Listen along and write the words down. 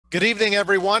Good evening,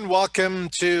 everyone. Welcome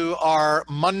to our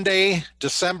Monday,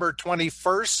 December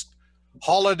 21st,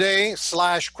 holiday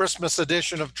 / Christmas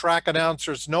edition of Track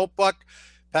Announcer's Notebook.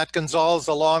 Pat Gonzalez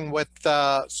along with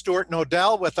Stuart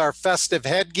Nodell with our festive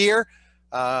headgear.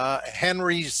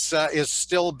 Henry's is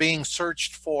still being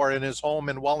searched for in his home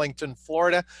in Wellington,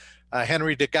 Florida.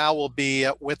 Henry Degas will be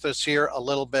with us here a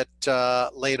little bit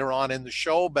later on in the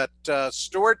show. But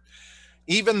Stuart,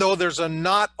 even though there's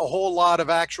not a whole lot of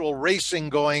actual racing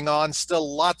going on,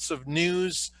 still lots of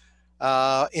news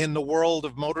in the world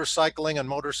of motorcycling and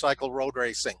motorcycle road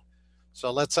racing.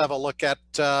 So let's have a look at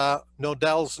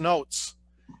Nodell's notes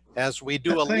as we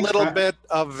do a little bit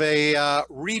of a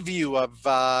review of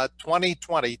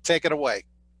 2020. Take it away.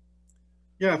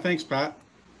 Yeah, thanks, Pat.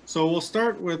 So we'll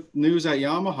start with news at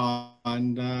Yamaha.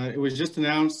 And it was just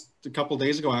announced a couple of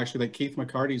days ago, actually, that Keith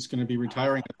McCarty is going to be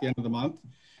retiring at the end of the month.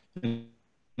 And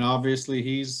obviously,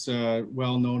 he's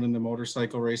well known in the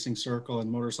motorcycle racing circle and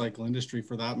motorcycle industry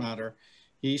for that matter.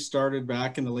 He started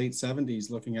back in the late 70s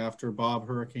looking after Bob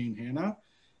Hurricane Hanna,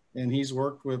 and he's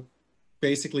worked with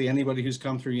basically anybody who's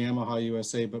come through Yamaha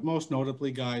USA, but most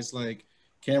notably guys like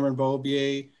Cameron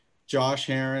Beaubier, Josh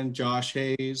Herron, Josh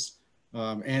Hayes,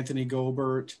 Anthony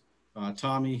Gobert,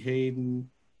 Tommy Hayden,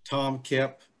 Tom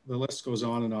Kipp. The list goes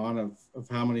on and on of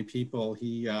how many people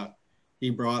he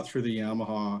brought through the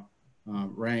Yamaha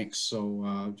ranks.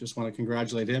 So just want to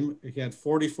congratulate him. He had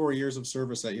 44 years of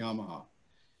service at Yamaha.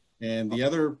 And the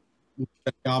other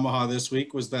at Yamaha this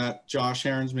week was that Josh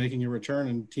Herron's making a return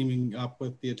and teaming up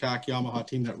with the Attack Yamaha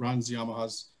team that runs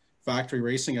Yamaha's factory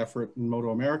racing effort in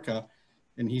Moto America.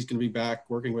 And he's going to be back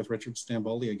working with Richard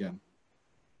Stamboli again.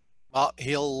 Well,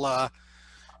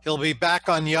 he'll be back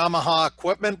on Yamaha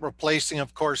equipment, replacing,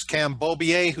 of course, Cam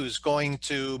Beaubier, who's going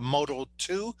to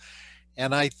Moto2.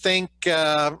 And I think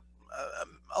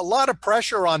a lot of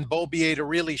pressure on Beaubier to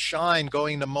really shine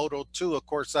going to Moto2. Of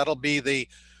course, that'll be the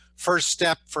first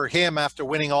step for him after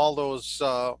winning all those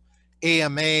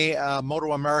AMA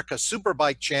Moto America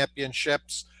Superbike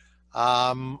championships.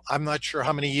 I'm not sure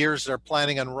how many years they're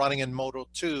planning on running in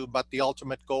Moto2, but the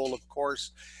ultimate goal, of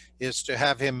course, is to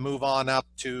have him move on up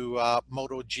to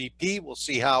MotoGP. We'll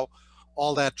see how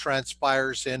all that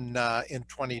transpires in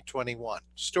 2021.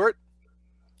 Stuart?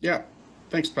 Yeah,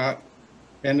 thanks, Pat.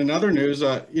 And in other news,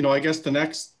 I guess the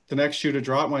next shoe to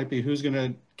drop might be who's going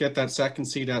to get that second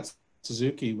seat at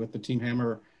Suzuki with the Team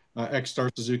Hammer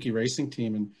X-Star Suzuki Racing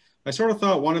Team. And I sort of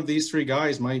thought one of these three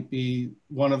guys might be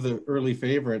one of the early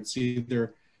favorites,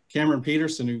 either Cameron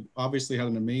Peterson, who obviously had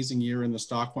an amazing year in the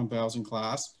Stock 1000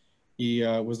 class. He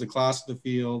was the class of the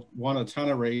field, won a ton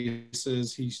of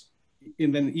races.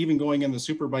 And then even going in the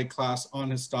Superbike class on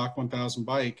his Stock 1000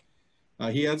 bike,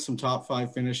 he had some top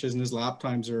 5 finishes, and his lap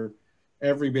times are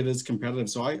every bit as competitive.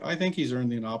 So I think he's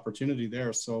earned an opportunity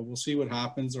there. So we'll see what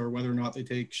happens, or whether or not they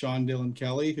take Sean Dillon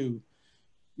Kelly, who,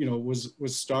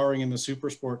 was starring in the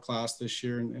Super Sport class this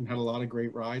year and had a lot of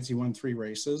great rides. He won 3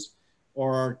 races.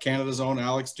 Or Canada's own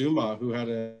Alex Dumas, who had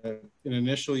an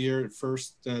initial year at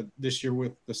first this year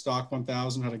with the Stock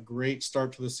 1000, had a great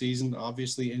start to the season,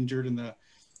 obviously injured in the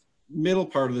middle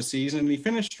part of the season, and he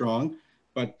finished strong.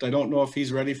 But I don't know if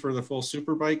he's ready for the full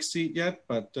Superbike seat yet.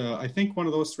 But I think one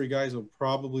of those 3 guys will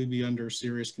probably be under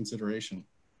serious consideration.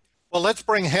 Well, let's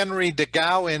bring Henry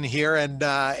Degas in here. And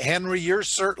Henry, you're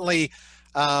certainly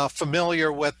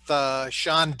familiar with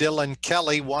Sean Dillon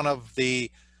Kelly, one of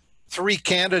the 3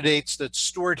 candidates that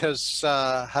Stuart has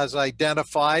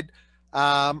identified.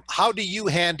 How do you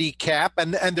handicap?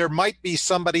 And there might be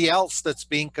somebody else that's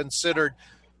being considered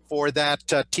for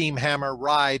that Team Hammer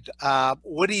ride.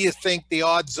 What do you think the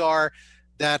odds are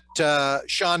that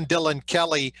Sean Dillon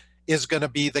Kelly is going to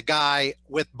be the guy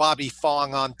with Bobby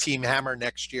Fong on Team Hammer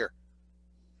next year?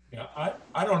 Yeah,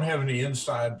 I don't have any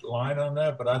inside line on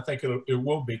that, but I think it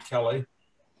will be Kelly.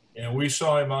 And we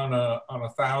saw him on a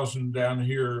 1000 down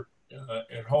here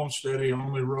at Homestead. He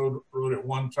only rode it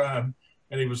one time,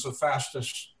 and he was the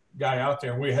fastest guy out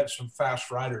there. And we had some fast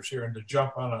riders here, and to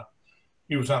jump on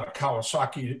he was on a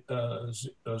Kawasaki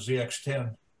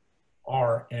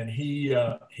ZX-10R, and he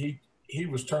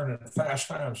was turning fast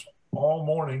times all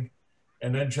morning,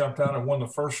 and then jumped out and won the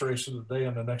first race of the day.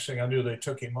 And the next thing I knew, they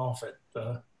took him off it.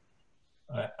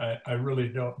 I really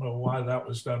don't know why that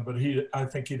was done, but I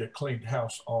think he'd have cleaned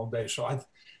house all day. So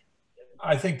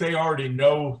I think they already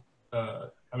know.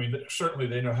 Certainly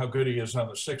they know how good he is on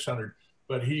the 600,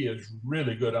 but he is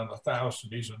really good on the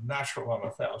 1000. He's a natural on the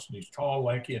 1000. He's tall,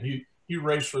 lanky, and he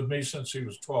raced with me since he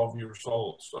was 12 years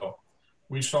old. So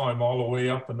we saw him all the way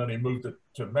up, and then he moved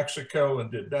to Mexico and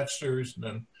did that series, and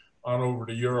then on over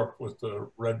to Europe with the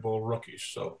Red Bull rookies.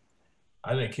 So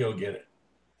I think he'll get it.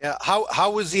 Yeah.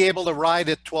 How was he able to ride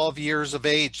at 12 years of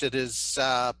age? Did his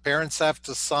parents have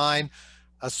to sign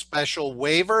a special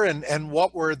waiver? And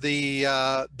what were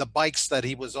the bikes that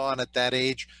he was on at that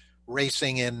age,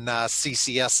 racing in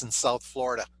CCS in South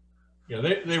Florida? Yeah,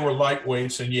 they were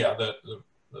lightweights, and yeah,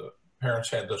 the parents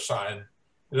had to sign.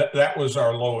 That was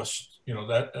our lowest. You know,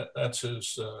 that's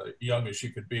as young as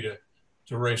you could be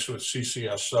to race with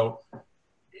CCS. So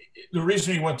the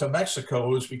reason he went to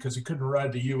Mexico is because he couldn't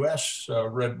ride the U.S.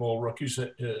 Red Bull rookies.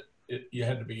 You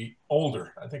had to be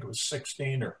older. I think it was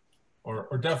 16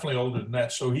 or definitely older than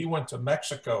that. So he went to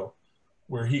Mexico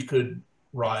where he could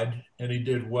ride, and he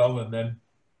did well, and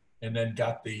then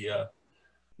got the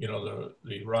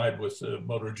the ride with the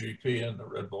MotoGP and the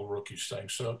Red Bull rookies thing.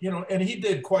 So, and he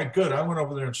did quite good. I went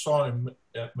over there and saw him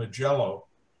at Mugello,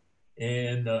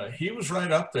 and he was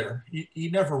right up there. He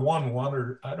never won one,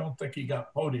 or I don't think he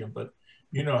got podium, but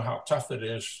you know how tough it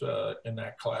is in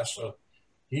that class. So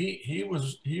he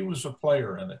was a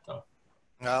player in it, though.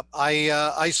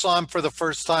 I saw him for the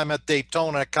first time at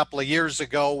Daytona a couple of years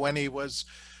ago when he was,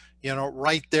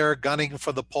 right there gunning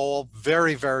for the pole,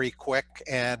 very, very quick,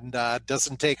 and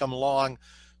doesn't take him long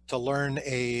to learn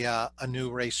a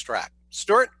new racetrack.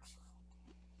 Stuart?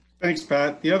 Thanks,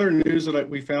 Pat. The other news that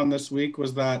we found this week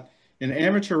was that in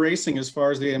amateur racing, as far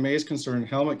as the AMA is concerned,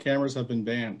 helmet cameras have been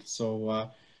banned. So I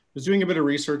was doing a bit of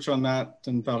research on that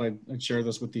and thought I'd share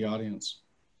this with the audience.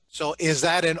 So is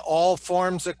that in all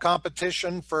forms of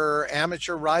competition for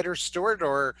amateur riders, Stuart,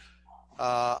 or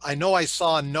I know I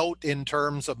saw a note in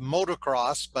terms of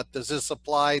motocross, but does this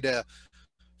apply to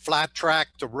flat track,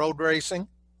 to road racing?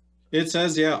 It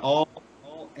says, yeah, all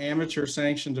amateur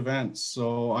sanctioned events.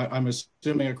 So I'm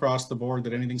assuming across the board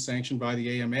that anything sanctioned by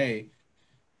the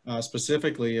AMA,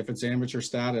 specifically if it's amateur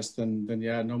status, then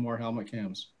yeah, no more helmet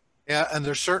cams. Yeah, and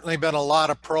there's certainly been a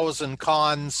lot of pros and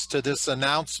cons to this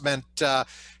announcement.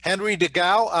 Henry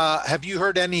DeGao, have you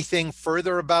heard anything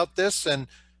further about this? And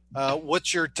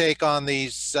what's your take on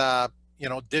these,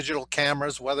 digital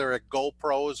cameras, whether at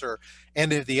GoPros or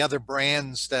any of the other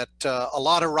brands that a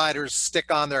lot of riders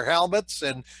stick on their helmets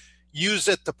and use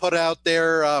it to put out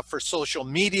there for social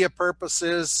media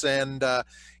purposes and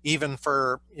even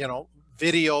for,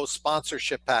 video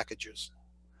sponsorship packages?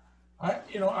 I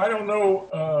don't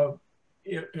know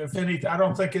if any. I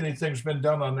don't think anything's been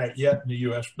done on that yet in the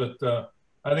U.S., but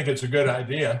I think it's a good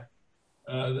idea.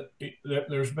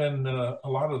 There's been a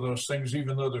lot of those things,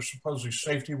 even though they're supposedly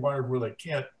safety wired, where they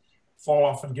can't fall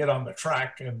off and get on the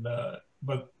track, and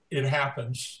but it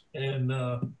happens, and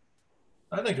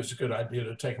I think it's a good idea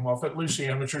to take them off, at least the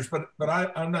amateurs. But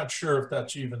I'm not sure if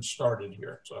that's even started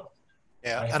here. So.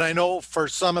 Yeah, and I know for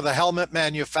some of the helmet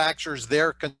manufacturers,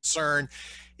 their concern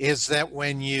is that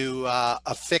when you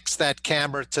affix that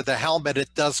camera to the helmet, it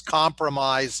does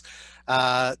compromise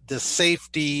the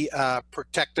safety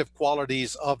protective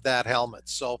qualities of that helmet.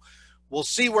 So we'll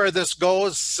see where this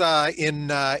goes in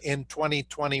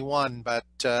 2021. But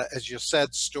as you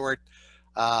said, Stuart,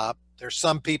 there's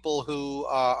some people who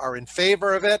are in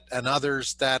favor of it and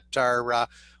others that are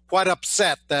quite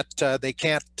upset that they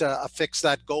can't affix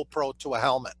that GoPro to a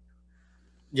helmet.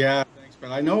 Yeah, thanks,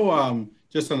 Pat. I know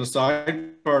just on the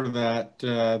side part of that,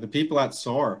 the people at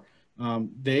SOAR,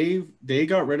 they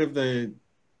got rid of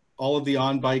all of the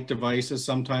on-bike devices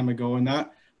some time ago, and I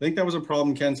think that was a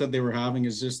problem Ken said they were having,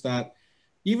 is just that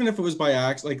even if it was by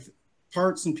accident, like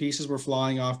parts and pieces were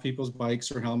flying off people's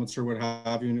bikes or helmets or what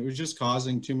have you, and it was just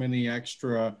causing too many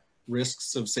extra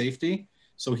risks of safety.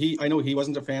 So I know he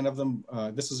wasn't a fan of them.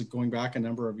 This is going back a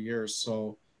number of years,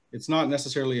 so it's not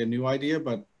necessarily a new idea,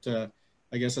 but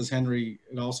I guess as Henry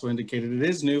had also indicated, it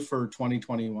is new for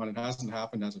 2021. It hasn't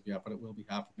happened as of yet, but it will be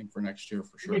happening for next year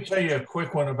for sure. Let me tell you a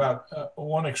quick one about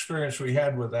one experience we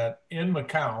had with that in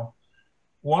Macau.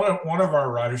 One of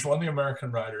our riders, one of the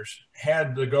American riders,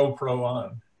 had the GoPro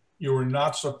on. You were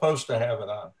not supposed to have it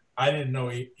on. I didn't know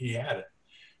he had it.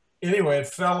 Anyway, it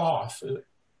fell off.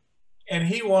 And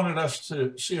he wanted us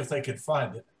to see if they could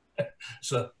find it.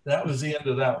 So that was the end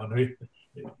of that one.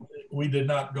 We did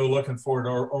not go looking for it,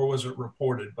 or was it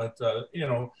reported? But,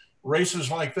 races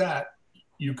like that,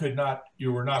 you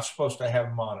were not supposed to have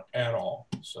them on at all.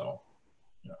 So,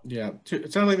 yeah,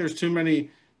 it sounds like there's too many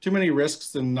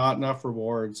risks and not enough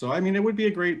rewards. So, I mean, it would be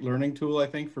a great learning tool, I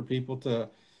think, for people to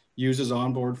use as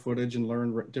onboard footage and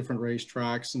learn different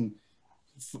racetracks and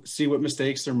see what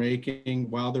mistakes they're making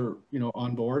while they're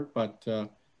on board, but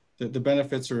the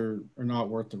benefits are not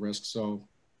worth the risk, so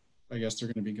I guess they're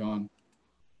going to be gone.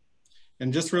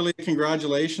 And just really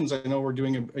congratulations. I know we're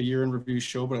doing a year in review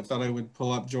show, but I thought I would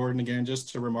pull up Jordan again just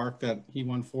to remark that he's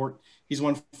won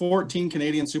 14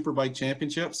 Canadian Superbike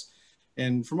championships,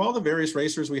 And from all the various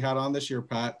racers we had on this year,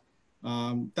 Pat,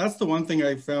 that's the one thing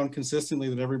I found consistently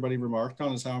that everybody remarked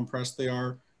on is how impressed they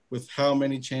are with how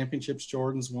many championships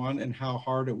Jordan's won and how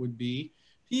hard it would be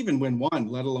to even win one,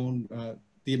 let alone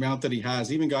the amount that he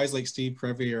has. Even guys like Steve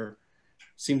Crevier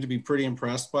seem to be pretty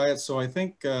impressed by it. So I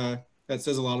think that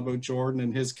says a lot about Jordan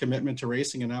and his commitment to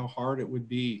racing and how hard it would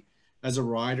be as a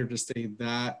rider to stay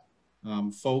that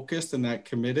focused and that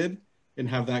committed and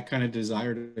have that kind of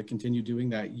desire to continue doing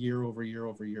that year over year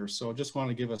over year. So I just want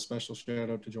to give a special shout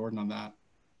out to Jordan on that.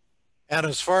 And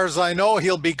as far as I know,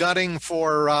 he'll be gunning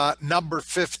for number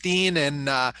 15 in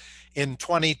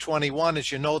 2021.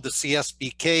 As you know, the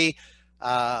CSBK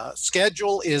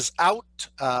schedule is out,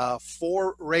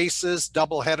 4 races,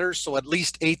 double headers, so at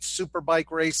least 8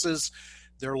 Superbike races.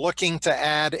 They're looking to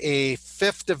add a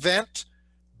 5th event,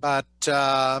 but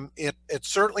it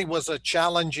certainly was a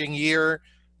challenging year,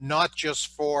 not just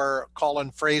for Colin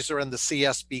Fraser and the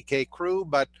CSBK crew,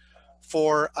 but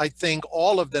for, I think,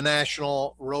 all of the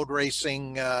national road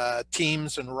racing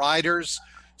teams and riders.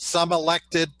 Some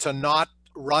elected to not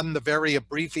run the very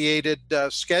abbreviated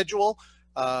schedule.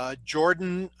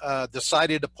 Jordan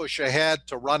decided to push ahead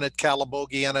to run at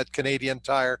Calabogie and at Canadian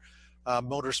Tire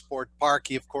Motorsport Park.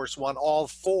 He, of course, won all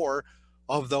 4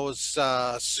 of those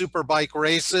Superbike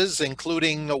races,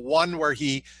 including the one where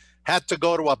he had to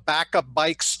go to a backup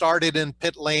bike, started in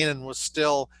pit lane, and was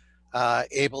still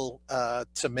able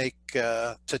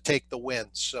to take the win.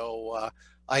 So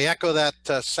I echo that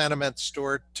sentiment,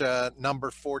 Stuart.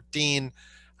 Number 14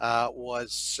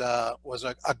 was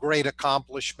a great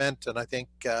accomplishment, and I think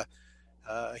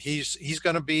he's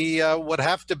going to be would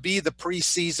have to be the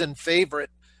preseason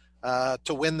favorite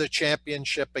to win the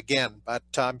championship again. But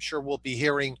I'm sure we'll be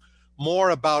hearing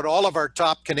more about all of our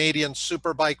top Canadian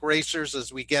Superbike racers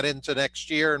as we get into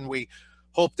next year, and we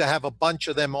hope to have a bunch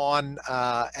of them on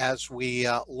as we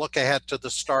look ahead to the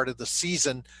start of the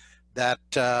season that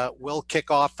will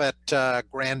kick off at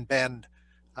Grand Bend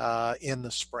in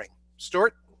the spring.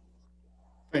 Stuart?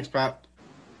 Thanks, Pat.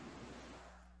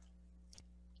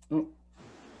 Oh.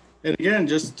 And again,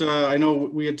 just I know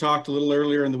we had talked a little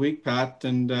earlier in the week, Pat,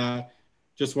 and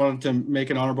just wanted to make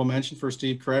an honorable mention for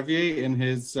Steve Crevier in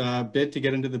his bid to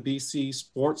get into the BC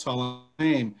Sports Hall of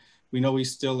Fame. We know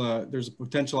he's still, there's a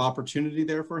potential opportunity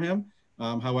there for him.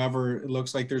 However, it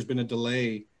looks like there's been a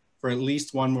delay for at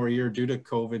least one more year due to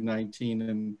COVID-19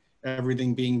 and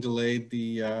everything being delayed.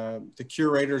 The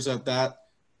curators at that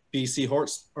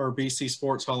BC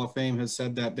Sports Hall of Fame has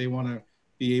said that they want to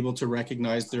be able to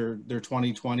recognize their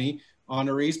 2020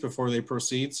 honorees before they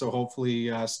proceed. So hopefully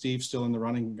Steve's still in the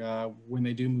running when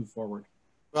they do move forward.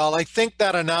 Well, I think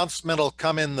that announcement will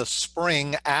come in the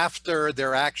spring after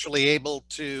they're actually able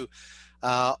to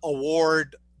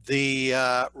award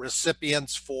the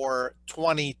recipients for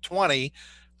 2020.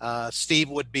 Steve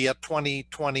would be a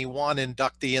 2021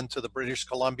 inductee into the British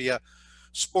Columbia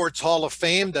Sports Hall of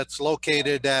Fame that's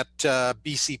located at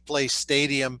BC Place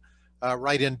Stadium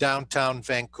right in downtown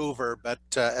Vancouver. But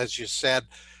as you said,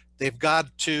 they've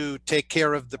got to take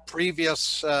care of the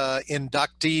previous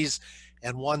inductees.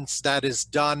 And once that is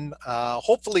done,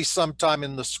 hopefully sometime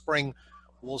in the spring,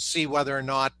 we'll see whether or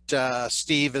not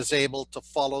Steve is able to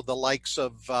follow the likes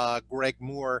of Greg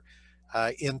Moore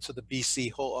into the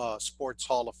BC Sports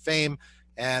Hall of Fame.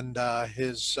 And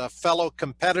his fellow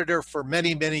competitor for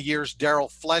many, many years,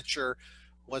 Daryl Fletcher,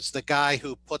 was the guy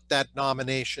who put that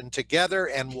nomination together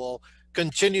and will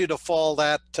continue to follow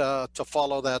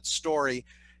that story.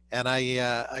 And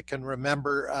I can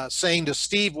remember saying to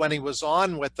Steve when he was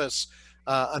on with us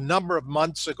a number of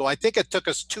months ago, I think it took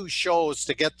us 2 shows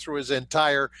to get through his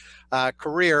entire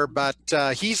career, but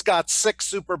he's got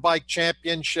 6 Superbike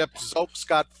championships. Zope's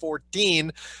got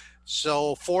 14.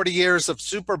 So 40 years of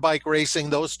Superbike racing,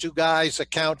 those 2 guys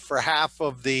account for half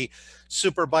of the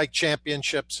Superbike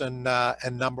championships and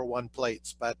number 1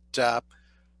 plates. But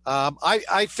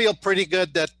I feel pretty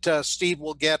good that Steve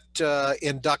will get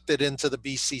inducted into the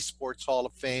BC Sports Hall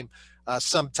of Fame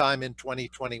sometime in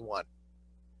 2021.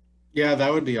 Yeah,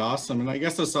 that would be awesome. And I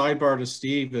guess the sidebar to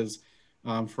Steve is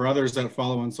for others that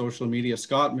follow on social media,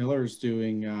 Scott Miller's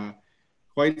doing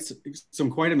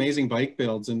quite amazing bike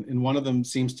builds. And one of them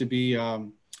seems to be, I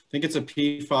think it's a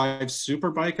P5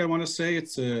 Superbike, I want to say.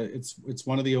 It's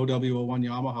one of the OW01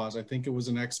 Yamahas. I think it was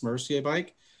an ex-Mercier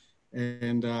bike.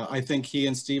 And I think he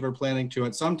and Steve are planning to,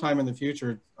 at some time in the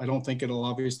future, I don't think it'll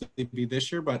obviously be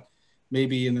this year, but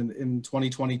maybe in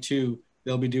 2022,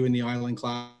 they'll be doing the Island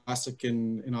Classic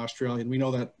in Australia. And we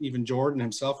know that even Jordan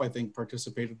himself, I think,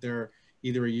 participated there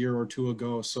either a year or 2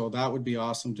 ago. So that would be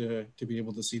awesome to be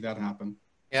able to see that happen.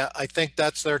 Yeah, I think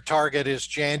that's their target is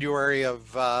January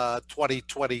of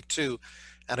 2022.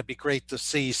 and it'd be great to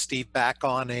see Steve back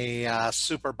on a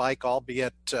super bike,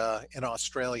 albeit in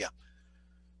Australia.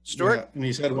 Stuart? Yeah, and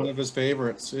he said one of his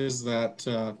favorites is that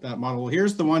that model.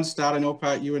 Here's the one stat I know,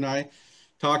 Pat, you and I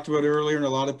talked about earlier, and a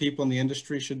lot of people in the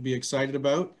industry should be excited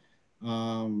about.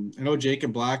 I know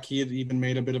Jacob Black, he had even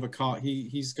made a bit of a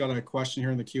he's got a question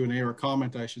here in the Q&A, or a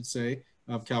comment, I should say,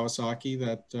 of Kawasaki,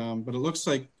 that but it looks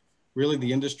like really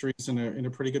the industry is in a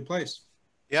pretty good place.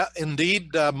 Yeah,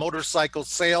 indeed. Motorcycle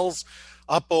sales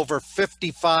up over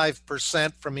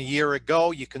 55% from a year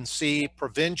ago. You can see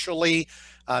provincially,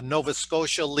 Nova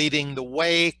Scotia leading the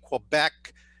way,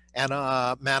 Quebec and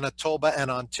Manitoba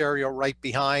and Ontario right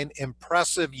behind.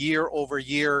 Impressive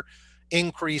year-over-year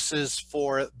increases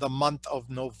for the month of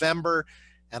November.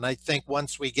 And I think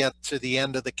once we get to the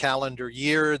end of the calendar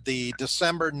year, the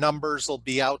December numbers will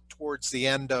be out towards the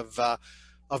end of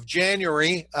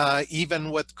January.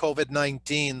 Even with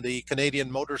COVID-19, the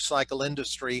Canadian motorcycle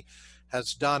industry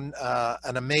has done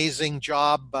an amazing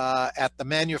job at the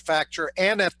manufacturer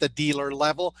and at the dealer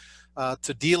level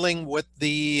to dealing with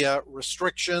the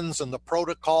restrictions and the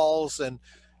protocols, and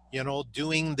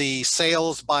doing the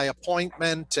sales by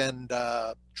appointment and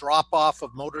drop off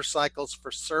of motorcycles for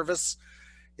service.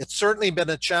 It's certainly been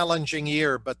a challenging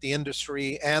year, but the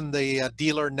industry and the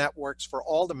dealer networks for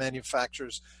all the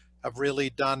manufacturers have really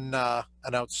done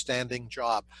an outstanding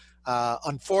job.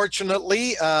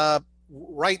 Unfortunately,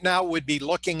 right now we'd be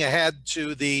looking ahead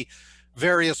to the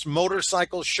various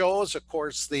motorcycle shows. Of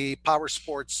course, the Power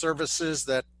Sports Services,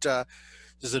 that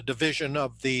is a division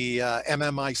of the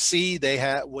MMIC.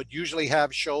 They would usually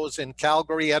have shows in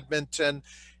Calgary, Edmonton,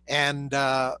 and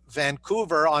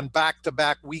Vancouver on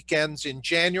back-to-back weekends in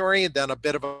January, and then a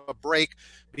bit of a break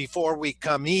before we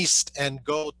come east and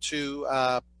go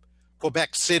to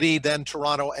Quebec City, then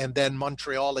Toronto, and then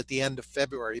Montreal at the end of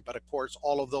February. But of course,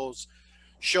 all of those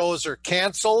shows are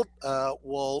canceled.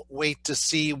 We'll wait to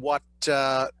see what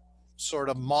sort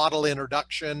of model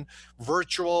introduction,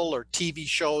 virtual or TV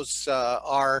shows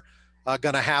are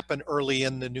going to happen early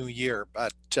in the new year.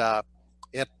 But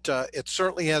it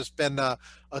certainly has been a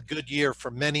good year for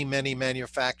many, many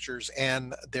manufacturers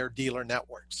and their dealer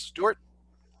networks. Stuart?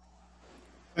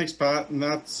 Thanks, Pat. And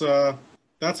that's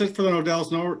it for the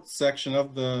Nodell's Notes section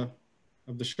of the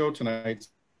show tonight.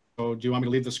 So do you want me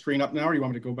to leave the screen up now, or you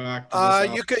want me to go back to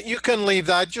this? You can leave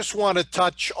that. I just want to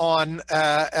touch on,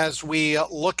 as we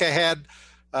look ahead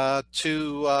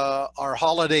to our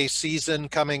holiday season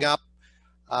coming up,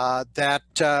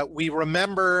 that we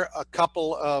remember a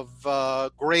couple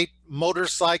of great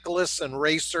motorcyclists and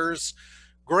racers,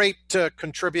 great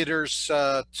contributors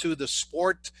to the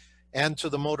sport and to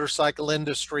the motorcycle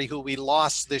industry who we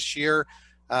lost this year.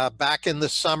 Back in the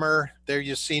summer, there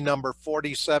you see number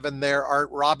 47 there, Art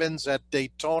Robbins at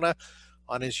Daytona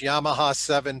on his Yamaha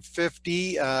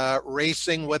 750,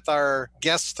 racing with our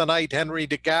guest tonight, Henry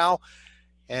DeGao.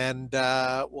 And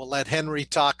we'll let Henry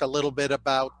talk a little bit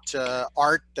about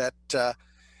Art that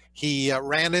he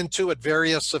ran into at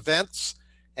various events.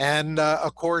 And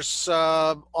of course,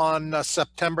 on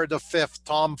September the 5th,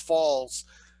 Tom Falls,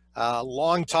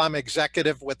 longtime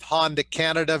executive with Honda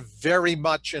Canada, very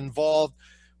much involved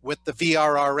with the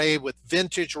VRRA, with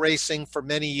vintage racing for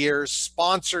many years,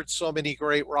 sponsored so many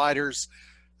great riders.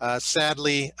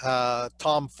 Sadly,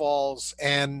 Tom Falls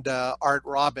and Art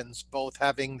Robbins both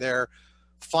having their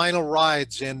final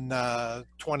rides in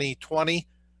 2020,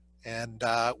 and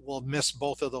we'll miss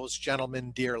both of those gentlemen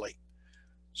dearly.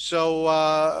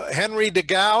 So Henry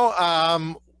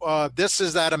DeGao, this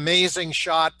is that amazing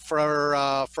shot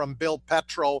from Bill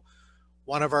Petro,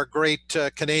 one of our great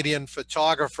Canadian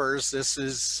photographers. This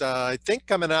is, I think,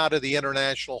 coming out of the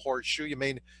International Horseshoe. You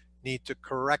may need to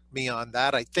correct me on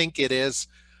that. I think it is.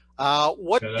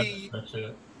 What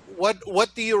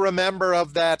do you remember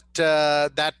of that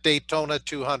Daytona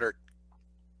 200?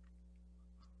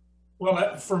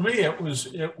 Well, for me, that was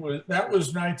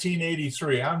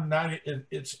 1983.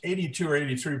 It's 82 or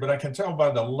 83, but I can tell by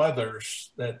the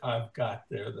leathers that I've got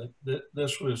there that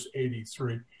this was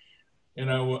 83.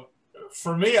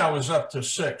 For me, I was up to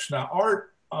 6. Now,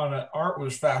 Art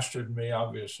was faster than me,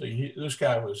 obviously. This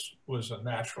guy was a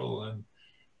natural,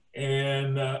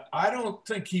 and I don't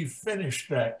think he finished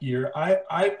that year.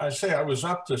 I say I was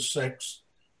up to 6,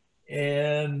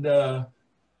 and I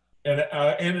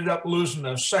ended up losing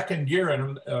a second gear,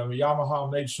 and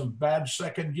Yamaha made some bad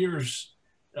second gears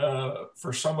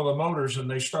for some of the motors,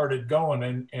 and they started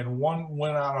going, and one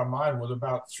went out on mine with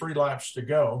about 3 laps to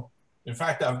go. In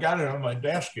fact, I've got it on my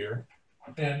desk here,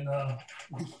 and I'll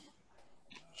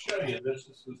show you this.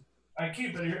 I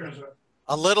keep it here as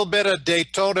a little bit of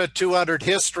Daytona 200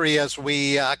 history as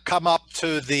we come up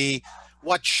to the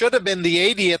what should have been the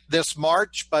 80th this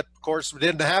March, but of course we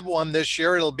didn't have one this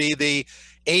year. It'll be the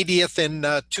 80th in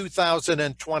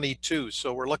 2022.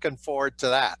 So we're looking forward to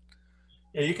that.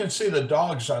 Yeah, you can see the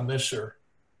dogs on this are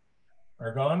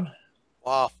gone.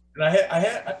 Wow. And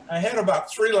I had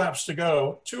about 3 laps to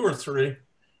go, 2 or 3.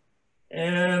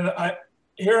 And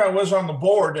here I was on the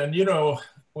board, and you know,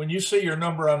 when you see your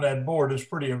number on that board, it's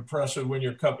pretty impressive when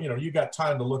you're you know, you got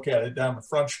time to look at it down the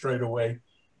front straightaway.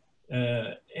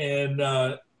 And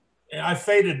I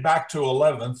faded back to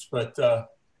 11th, but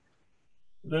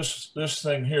this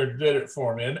thing here did it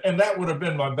for me. And that would have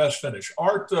been my best finish.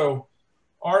 Art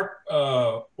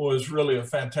was really a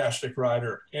fantastic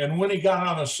rider. And when he got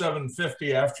on a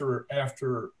 750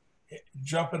 after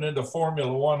jumping into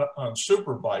Formula One on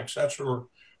super bikes, that's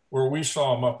where we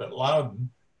saw him up at Loudon.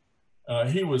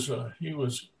 He was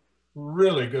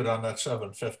really good on that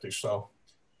 750. So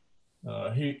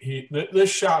this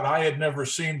shot I had never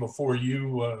seen before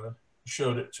you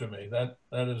showed it to me. That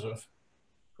is a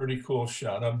pretty cool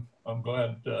shot. I'm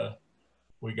glad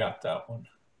we got that one.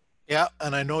 Yeah,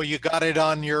 and I know you got it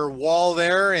on your wall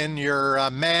there in your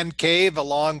man cave,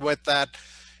 along with that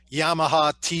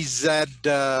Yamaha TZ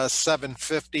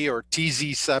 750 or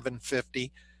TZ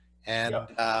 750. And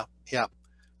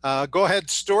go ahead,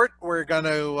 Stuart. We're going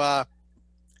to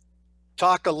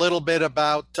talk a little bit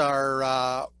about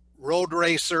our road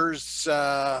racers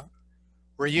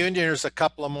reunion. There's a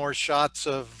couple of more shots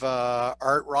of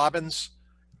Art Robbins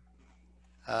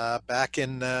back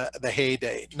in the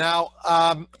heyday. Now,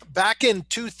 back in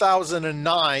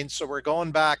 2009, so we're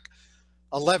going back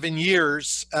 11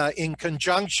 years, in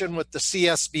conjunction with the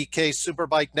CSBK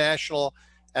Superbike National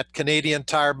at Canadian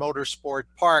Tire Motorsport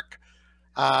Park,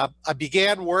 I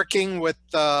began working with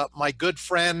my good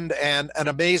friend and an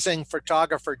amazing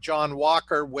photographer, John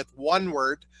Walker, with One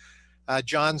Word.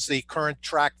 John's the current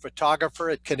track photographer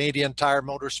at Canadian Tire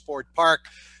Motorsport Park.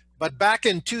 But back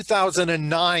in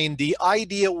 2009, the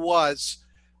idea was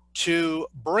to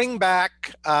bring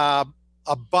back a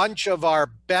bunch of our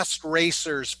best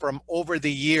racers from over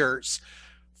the years,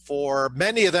 for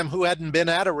many of them who hadn't been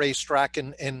at a racetrack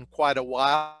in quite a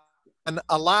while, and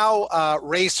allow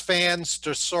race fans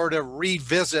to sort of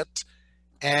revisit.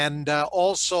 And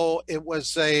also it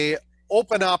was a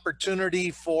open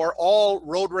opportunity for all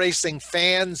road racing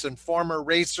fans and former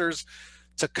racers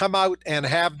to come out and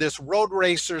have this road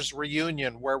racers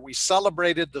reunion where we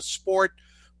celebrated the sport,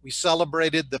 we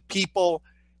celebrated the people,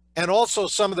 and also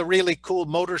some of the really cool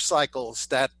motorcycles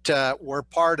that were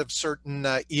part of certain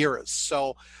eras.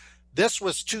 So this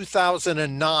was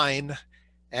 2009,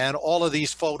 and all of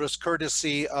these photos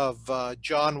courtesy of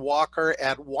John Walker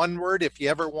at One Word. If you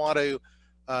ever want to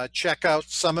check out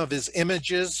some of his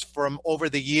images from over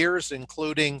the years,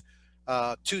 including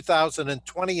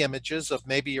 2020 images of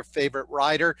maybe your favorite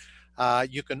rider,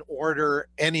 you can order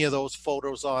any of those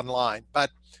photos online.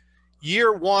 But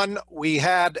year one, we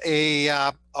had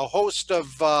a host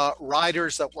of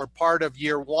riders that were part of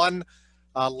year one.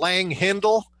 Lang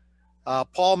Hindle,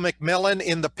 Paul McMillan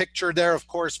in the picture there, of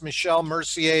course, Michelle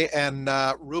Mercier and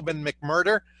Ruben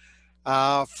McMurder.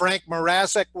 Frank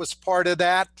Mrazek was part of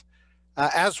that,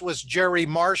 as was Jerry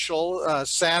Marshall.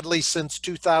 Sadly, since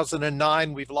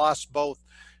 2009, we've lost both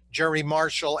Jerry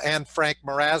Marshall and Frank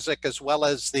Mrazek, as well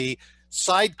as the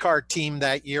sidecar team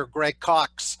that year, Greg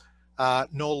Cox,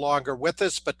 no longer with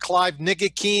us. But Clive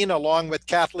Nigakeen, along with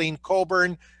Kathleen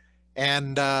Coburn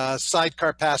and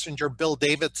sidecar passenger Bill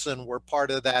Davidson, were part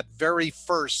of that very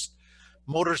first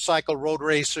Motorcycle Road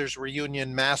Racers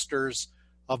Reunion Masters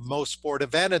of Mosport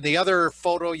event. And the other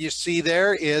photo you see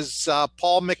there is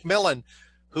Paul McMillan,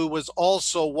 who was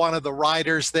also one of the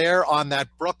riders there on that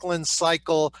Brooklyn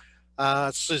Cycle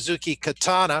Suzuki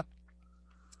Katana.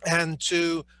 And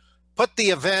to put the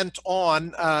event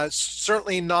on,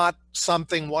 certainly not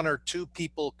something one or two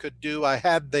people could do. I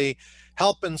had the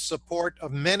help and support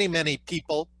of many, many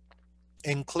people,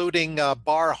 including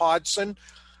Bar Hodgson,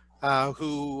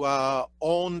 who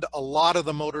owned a lot of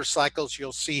the motorcycles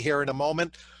you'll see here in a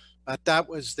moment. But that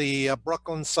was the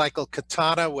Brooklyn Cycle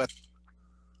Katana with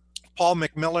Paul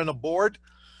McMillan aboard.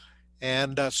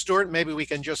 And Stuart, maybe we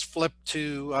can just flip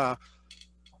to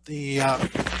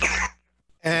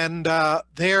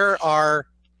there are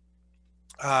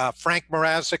Frank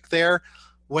Mrazek there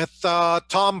with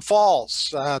Tom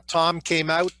Falls. Tom came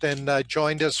out and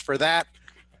joined us for that.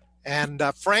 And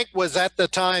Frank was at the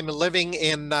time living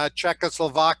in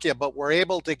Czechoslovakia, but we're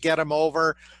able to get him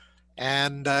over.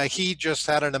 And he just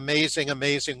had an amazing,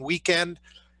 amazing weekend.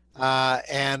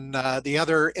 And the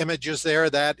other images there,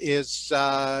 that is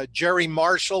Jerry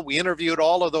Marshall. We interviewed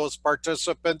all of those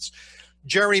participants.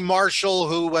 Jerry Marshall,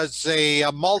 who was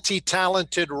a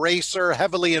multi-talented racer,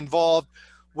 heavily involved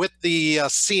with the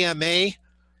CMA.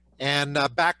 And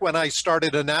back when I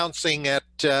started announcing at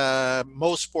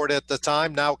Mosport at the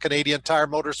time, now Canadian Tire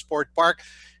Motorsport Park,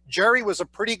 Jerry was a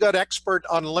pretty good expert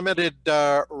unlimited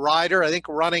rider, I think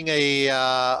running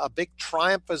a big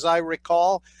Triumph, as I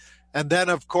recall. And then,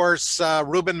 of course,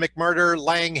 Ruben McMurder,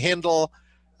 Lang Hindle,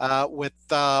 with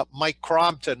Mike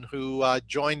Crompton, who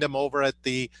joined him over at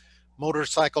the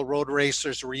Motorcycle Road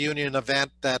Racers reunion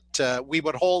event that we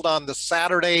would hold on the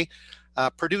Saturday.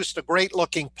 Produced a great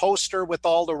looking poster with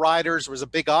all the riders. There was a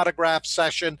big autograph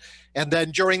session. And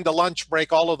then during the lunch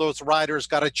break, all of those riders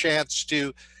got a chance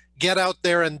to get out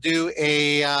there and do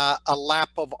a lap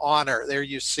of honor. There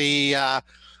you see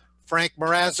Frank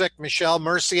Mrazek, Michel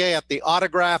Mercier at the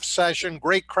autograph session.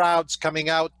 Great crowds coming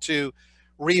out to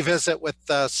revisit with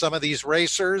some of these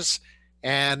racers.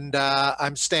 And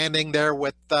I'm standing there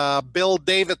with Bill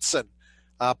Davidson,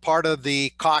 part of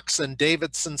the Cox and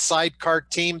Davidson sidecar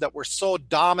team that were so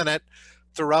dominant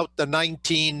throughout the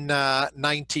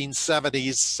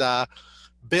 1970s.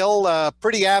 Bill,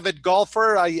 pretty avid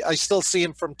golfer. I still see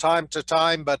him from time to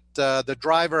time, but the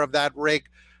driver of that rig,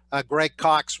 Greg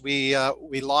Cox, we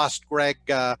lost Greg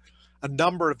a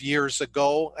number of years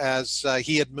ago as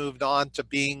he had moved on to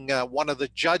being one of the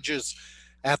judges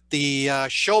at the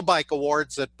Show Bike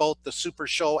Awards at both the Super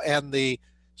Show and the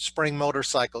Spring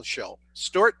Motorcycle Show.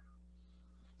 Stuart?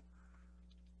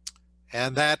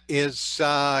 And that is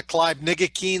Clive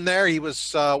Nigakeen there. He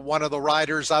was one of the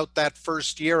riders out that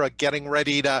first year, getting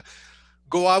ready to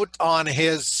go out on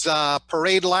his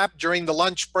parade lap during the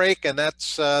lunch break, and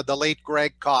that's the late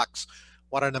Greg Cox.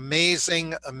 What an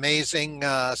amazing, amazing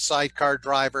sidecar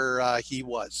driver he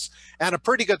was. And a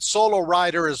pretty good solo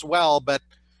rider as well, but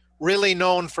really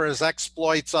known for his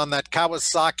exploits on that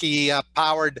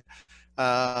Kawasaki-powered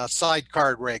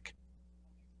sidecar rig.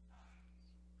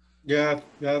 Yeah,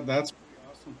 that's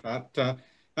awesome, Pat.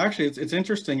 Actually, it's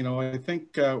interesting. You know, I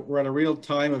think we're at a real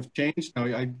time of change now.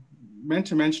 I meant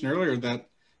to mention earlier that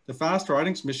the fast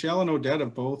ridings, Michelle and Odette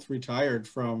have both retired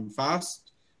from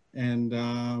fast, and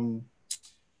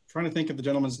trying to think of the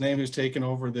gentleman's name who's taken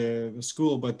over the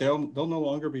school, but they'll no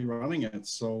longer be running it.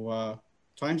 So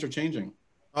times are changing.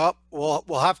 Oh,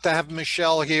 we'll have to have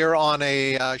Michelle here on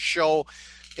a show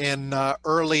in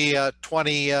early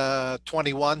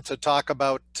 2021 to talk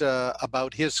about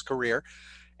his career.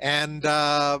 And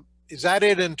is that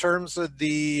it in terms of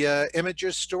the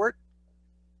images, Stuart?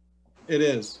 It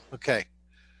is. Okay.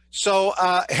 So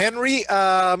Henry,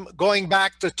 going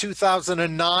back to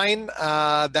 2009,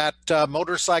 that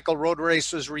Motorcycle Road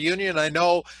Racers reunion, I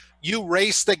know you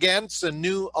raced against and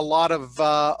knew a lot of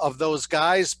those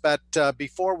guys, but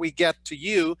before we get to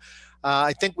you,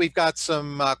 I think we've got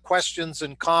some questions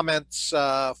and comments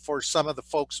for some of the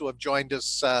folks who have joined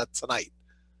us tonight.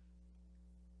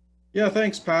 Yeah,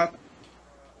 thanks, Pat.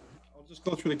 I'll just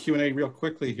go through the Q&A real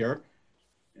quickly here.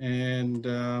 And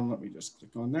let me just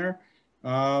click on there.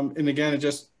 And again, it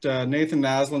just Nathan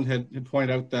Naslund had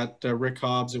pointed out that Rick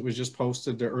Hobbs, it was just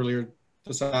posted earlier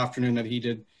this afternoon that he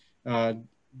did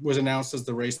was announced as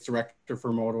the race director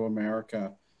for Moto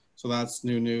America. So that's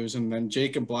new news. And then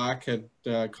Jacob Black had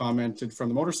commented from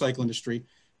the motorcycle industry,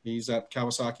 he's at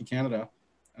Kawasaki Canada,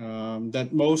 that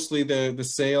mostly the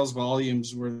sales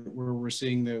volumes where we're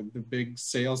seeing the big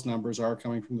sales numbers are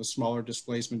coming from the smaller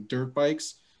displacement dirt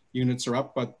bikes. Units are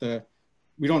up, but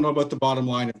we don't know about the bottom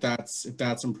line if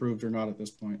that's improved or not at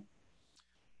this point.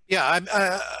 Yeah,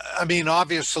 I mean,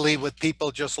 obviously with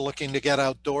people just looking to get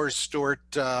outdoors,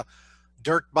 Stuart,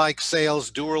 dirt bike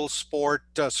sales, dual sport,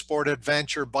 sport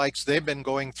adventure bikes, they've been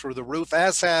going through the roof,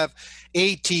 as have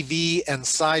ATV and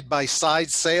side-by-side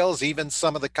sales. Even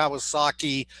some of the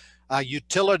Kawasaki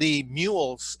utility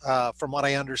mules, from what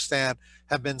I understand,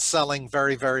 have been selling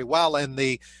very, very well. And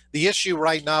the issue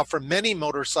right now for many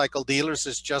motorcycle dealers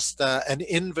is just an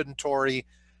inventory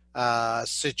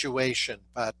situation.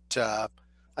 But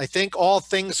I think all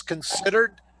things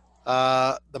considered,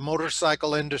 the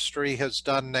motorcycle industry has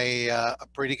done a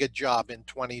pretty good job in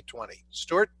 2020.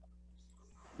 Stuart?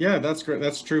 Yeah, that's great.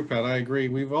 That's true, Pat. I agree.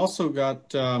 We've also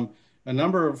got a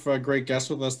number of great guests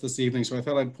with us this evening. So I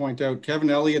thought I'd point out, Kevin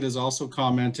Elliott has also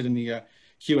commented in the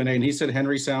Q&A, and he said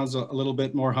Henry sounds a little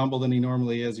bit more humble than he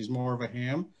normally is. He's more of a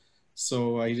ham.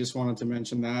 So he just wanted to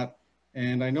mention that.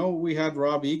 And I know we had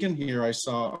Rob Egan here, I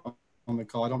saw on the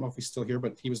call. I don't know if he's still here,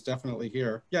 but he was definitely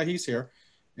here. Yeah, he's here.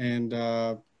 And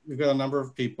we've got a number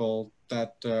of people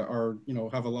that are, you know,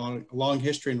 have a long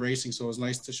history in racing. So it was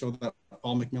nice to show that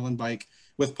Paul McMillan bike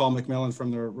with Paul McMillan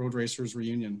from the Road Racers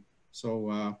reunion.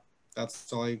 So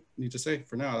that's all I need to say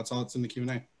for now. That's all that's in the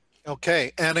Q&A.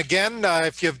 Okay, and again,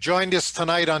 if you've joined us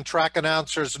tonight on Track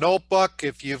Announcer's Notebook,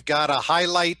 if you've got a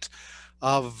highlight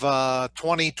of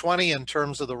 2020 in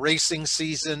terms of the racing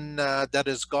season that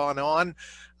has gone on,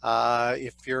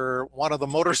 if you're one of the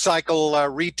motorcycle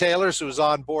retailers who's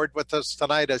on board with us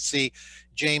tonight, I see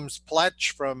James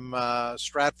Pletch from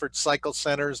Stratford Cycle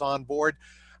Centers on board.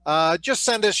 Just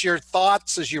send us your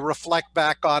thoughts as you reflect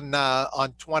back on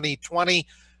 2020,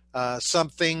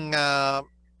 something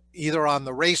either on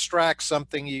the racetrack,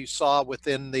 something you saw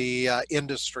within the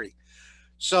industry.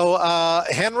 So,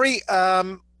 Henry,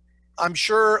 I'm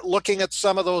sure looking at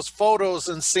some of those photos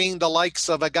and seeing the likes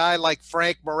of a guy like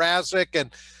Frank Mrazek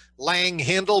and Lang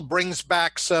Hindle brings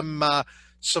back some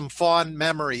fond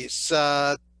memories.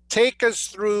 Take us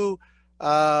through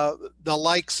the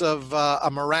likes of a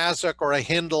Mrazek or a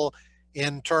Hindle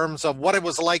in terms of what it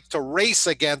was like to race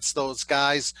against those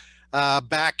guys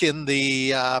back in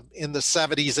the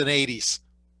 70s and 80s.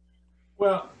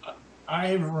 Well,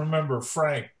 I remember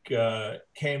Frank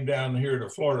came down here to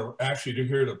Florida, actually to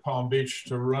here to Palm Beach,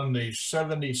 to run the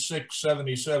 76,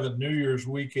 77 New Year's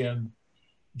weekend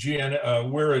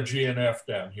we're a GNF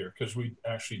down here, because we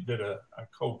actually did a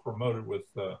co-promoted with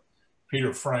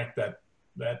Peter Frank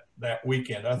that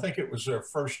weekend. I think it was their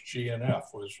first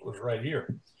GNF was right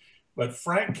here. But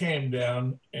Frank came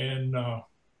down, and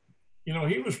you know,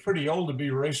 he was pretty old to be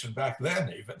racing back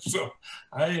then even. So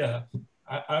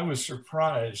I was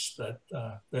surprised that,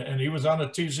 and he was on a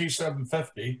TZ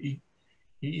 750.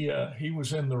 He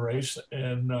was in the race,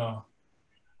 and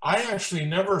I actually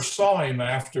never saw him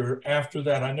after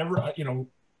that. I never, you know,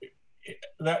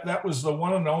 that was the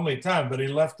one and only time, but he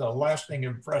left a lasting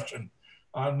impression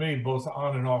on me, both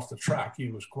on and off the track. He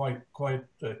was quite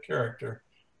the character,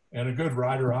 and a good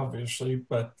rider, obviously.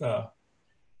 But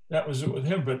that was it with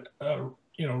him. But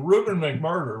you know, Reuben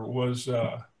McMurder was.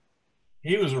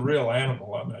 He was a real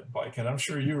animal on that bike, and I'm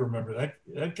sure you remember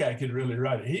that guy could really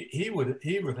ride it. He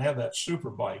would have that super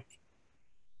bike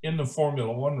in the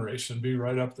Formula One race and be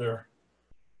right up there.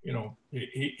 You know,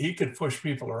 he could push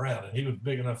people around, and he was a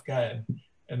big enough guy.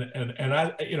 And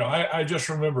I, you know, I just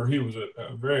remember he was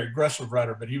a very aggressive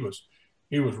rider, but he was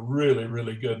really,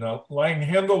 really good. Now, Lang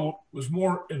Hindle was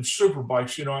more in super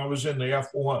bikes. You know, I was in the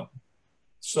F1,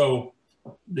 so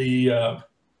the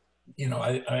you know,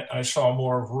 I saw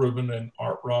more of Reuben and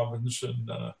Art Robbins and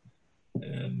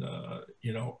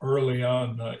you know, early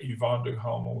on Yvonne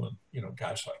Duhamel and, you know,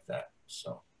 guys like that.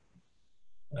 So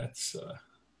that's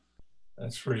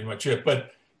pretty much it.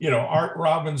 But, you know, Art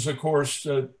Robbins, of course,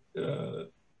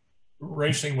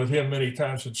 racing with him many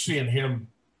times and seeing him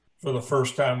for the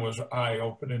first time was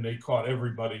eye-opening. They caught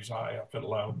everybody's eye up at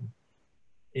Loudon.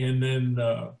 And then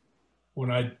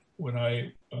when I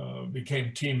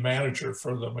became team manager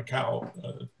for the Macau,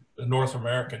 the North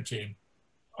American team,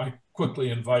 I quickly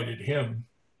invited him,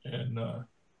 and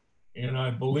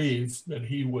I believe that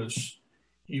he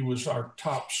was our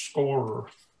top scorer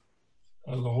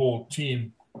of the whole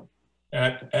team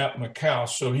at Macau.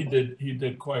 So he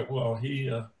did quite well.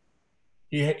 He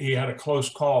had a close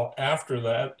call after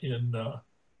that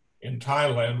in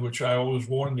Thailand, which I always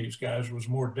warned these guys was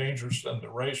more dangerous than the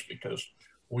race, because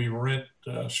we rent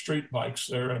street bikes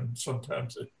there, and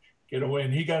sometimes it get away.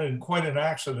 And he got in quite an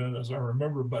accident, as I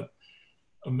remember, but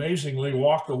amazingly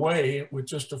walked away with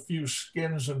just a few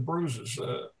skins and bruises.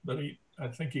 But I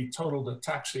think he totaled a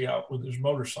taxi out with his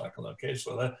motorcycle. Okay,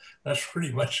 so that's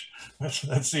pretty much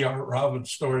that's the Art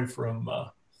Robbins story from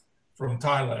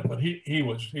Thailand. But he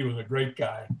was a great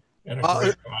guy and a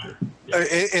great rider. Yeah.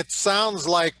 It sounds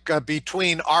like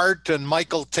between Art and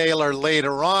Michael Taylor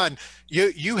later on,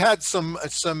 you had some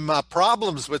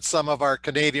problems with some of our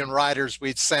Canadian riders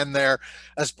we'd send there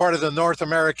as part of the North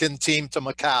American team to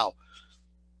Macau.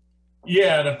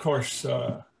 Yeah, and of course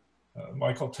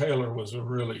Michael Taylor was a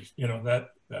really, you know,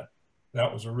 that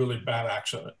was a really bad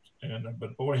accident, and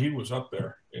but boy, he was up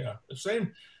there. Yeah, the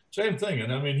same thing.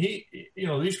 And I mean, you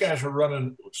know, these guys were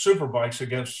running super bikes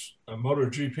against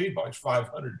MotoGP bikes,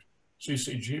 500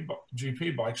 cc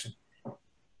GP bikes,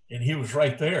 and he was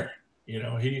right there. You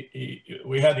know,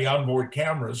 we had the onboard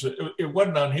cameras. It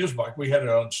wasn't on his bike. We had it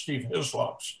on Steve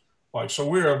Hislop's bike. So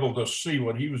we were able to see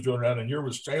what he was doing around. And here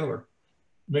was Taylor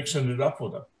mixing it up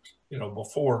with him, you know,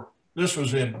 before this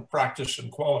was in practice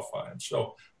and qualifying.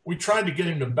 So we tried to get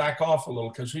him to back off a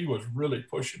little, because he was really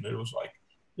pushing. It was like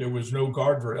there was no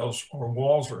guardrails or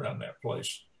walls around that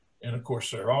place. And of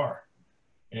course there are.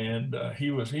 And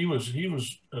he was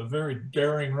a very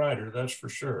daring rider, that's for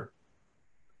sure.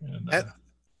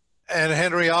 And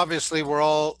Henry, obviously, we're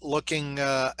all looking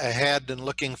ahead and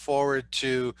looking forward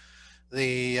to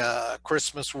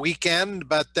Christmas weekend.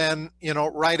 But then,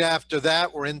 right after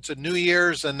that, we're into New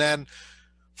Year's. And then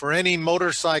for any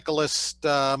motorcyclist,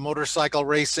 motorcycle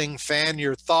racing fan,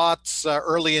 your thoughts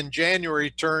early in January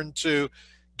turn to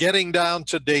getting down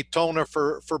to Daytona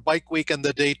for Bike Week and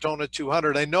the Daytona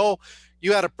 200. I know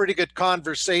you had a pretty good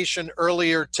conversation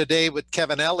earlier today with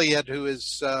Kevin Elliott, who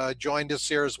has joined us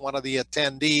here as one of the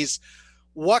attendees.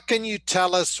 What can you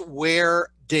tell us where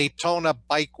Daytona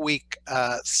Bike Week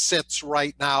sits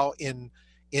right now in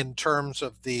terms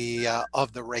of the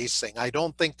racing? I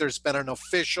don't think there's been an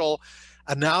official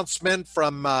announcement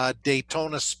from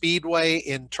Daytona Speedway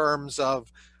in terms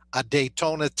of a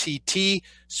Daytona TT.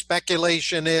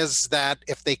 Speculation is that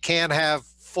if they can't have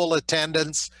full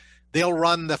attendance, they'll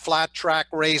run the flat track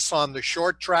race on the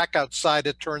short track outside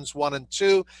of turns 1 and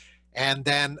 2. And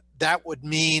then that would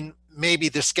mean maybe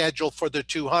the schedule for the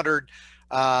 200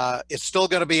 is still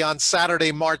going to be on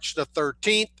Saturday, March the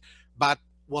 13th, but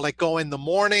will it go in the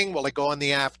morning? Will it go in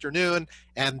the afternoon?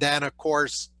 And then, of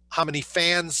course, how many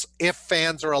fans, if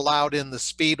fans are allowed in the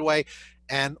Speedway?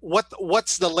 And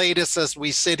what's the latest as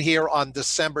we sit here on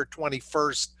December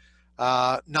 21st,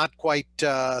 not quite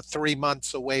 3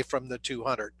 months away from the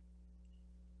 200?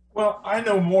 Well, I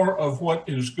know more of what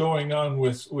is going on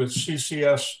with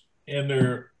CCS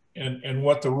and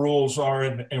what the rules are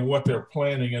and what they're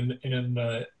planning.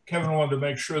 And Kevin wanted to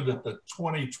make sure that the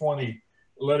 2020,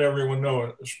 let everyone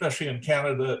know, especially in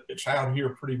Canada, it's out here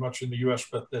pretty much in the US,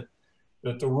 but that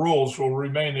the rules will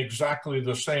remain exactly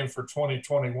the same for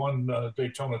 2021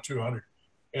 Daytona 200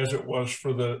 as it was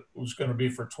was going to be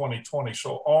for 2020.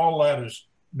 So all that is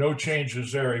no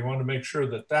changes there. He wanted to make sure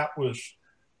that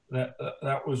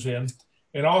was in.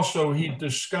 And also he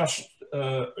discussed,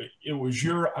 it was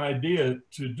your idea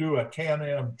to do a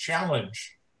Can-Am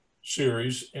Challenge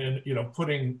series and,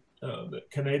 putting the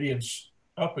Canadians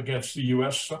up against the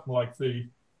US, something like the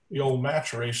old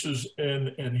match races.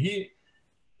 And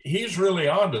he's really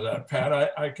onto that,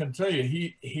 Pat. I can tell you,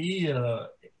 he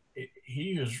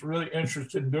is really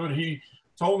interested in doing it. He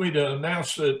told me to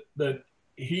announce that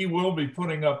he will be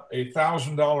putting up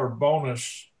 $1,000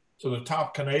 bonus to the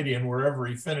top Canadian wherever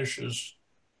he finishes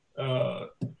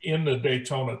in the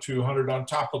Daytona 200 on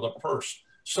top of the purse.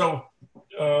 So,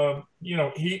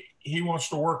 he wants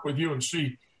to work with you and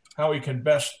see how he can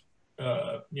best,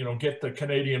 get the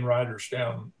Canadian riders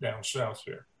down south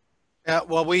here. Yeah,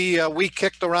 well, we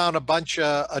kicked around a bunch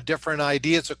of different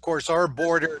ideas. Of course, our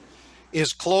border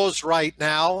is closed right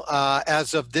now.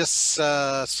 As of this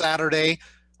Saturday,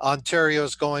 Ontario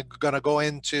is going to go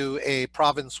into a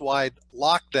province-wide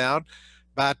lockdown.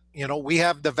 But, we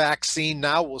have the vaccine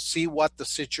now. We'll see what the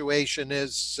situation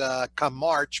is come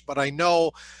March. But I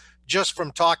know just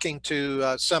from talking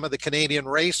to some of the Canadian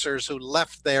racers who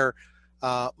left their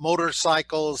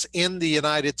motorcycles in the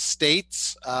United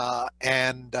States,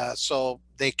 and so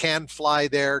they can fly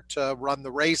there to run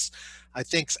the race. I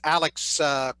think Alex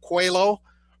Coelho,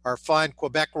 our fine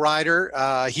Quebec rider,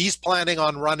 he's planning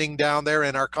on running down there.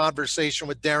 In our conversation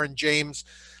with Darren James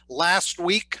last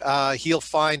week, he'll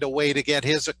find a way to get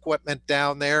his equipment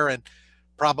down there and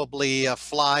probably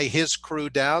fly his crew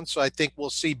down. So I think we'll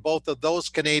see both of those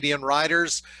Canadian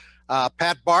riders.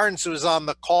 Pat Barnes, who's on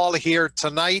the call here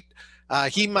tonight,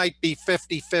 he might be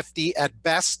 50-50 at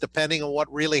best, depending on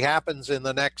what really happens in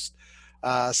the next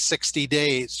 60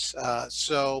 days.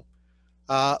 So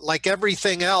like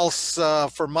everything else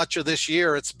for much of this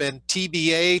year, it's been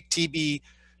TBA,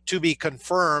 to be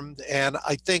confirmed. And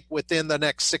I think within the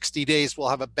next 60 days, we'll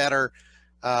have a better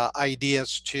idea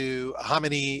as to how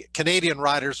many Canadian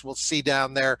riders we'll see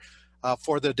down there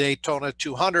for the Daytona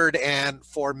 200 and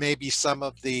for maybe some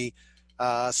of the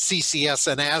CCS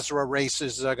and ASRA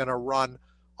races that are going to run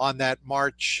on that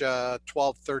March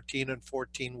 12, 13, and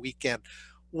 14 weekend.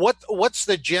 What's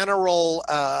the general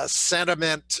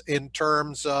sentiment in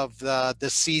terms of the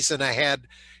season ahead,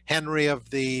 Henry, of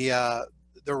the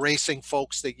racing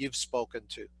folks that you've spoken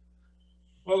to?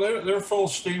 Well, they're full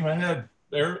steam ahead.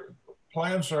 Their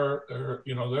plans are they're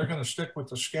going to stick with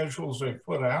the schedules they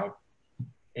put out,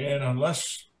 and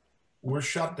unless we're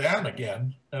shut down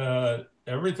again,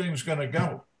 everything's going to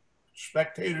go.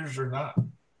 Spectators or not.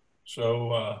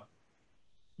 So,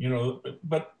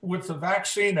 but with the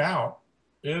vaccine out,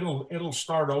 it'll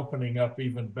start opening up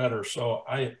even better. So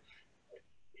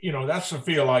that's the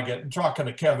feel I get. And talking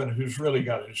to Kevin, who's really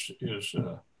got his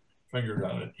finger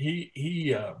on it,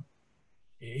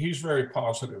 he's very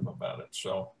positive about it.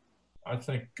 So I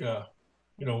think,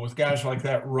 with guys like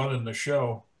that running the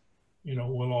show,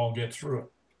 we'll all get through it.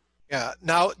 Yeah.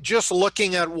 Now, just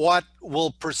looking at what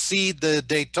will precede the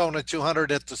Daytona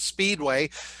 200 at the Speedway,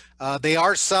 They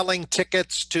are selling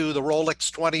tickets to the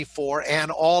Rolex 24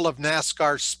 and all of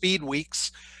NASCAR Speed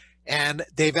Weeks. And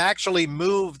they've actually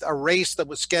moved a race that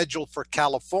was scheduled for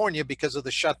California because of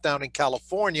the shutdown in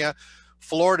California.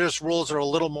 Florida's rules are a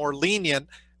little more lenient.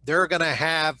 They're going to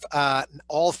have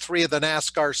all three of the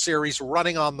NASCAR series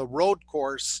running on the road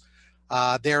course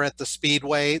there at the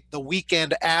Speedway the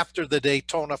weekend after the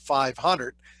Daytona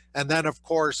 500. And then, of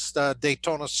course, the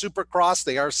Daytona Supercross,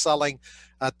 they are selling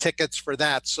tickets for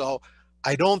that. So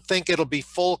I don't think it'll be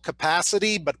full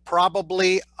capacity, but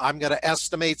probably I'm going to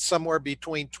estimate somewhere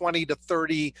between 20 to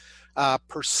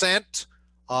 30%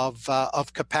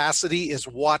 of capacity is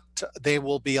what they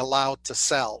will be allowed to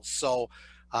sell. So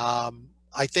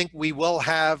I think we will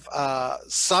have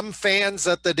some fans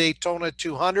at the Daytona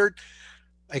 200.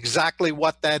 Exactly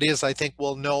what that is, I think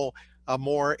we'll know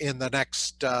more in the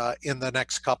next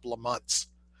couple of months.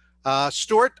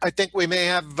 Stuart, I think we may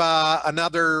have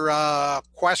another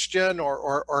question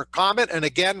or comment. And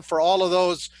again, for all of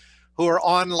those who are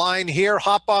online here,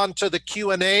 hop on to the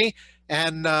Q&A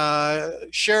and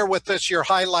share with us your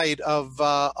highlight of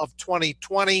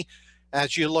 2020.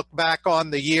 As you look back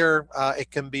on the year,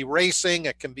 it can be racing,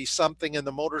 it can be something in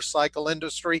the motorcycle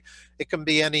industry, it can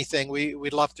be anything.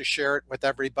 We'd love to share it with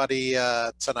everybody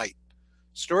tonight.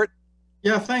 Stuart?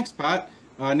 Yeah, thanks, Pat.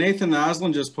 Nathan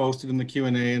Naslin just posted in the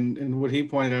Q&A, and what he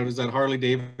pointed out is that Harley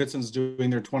Davidson's doing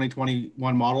their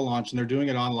 2021 model launch, and they're doing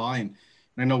it online.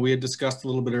 And I know we had discussed a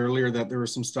little bit earlier that there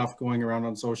was some stuff going around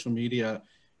on social media,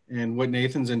 and what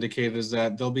Nathan's indicated is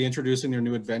that they'll be introducing their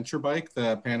new adventure bike,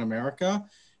 the Pan America,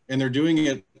 and they're doing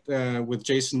it with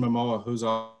Jason Momoa, who's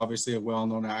obviously a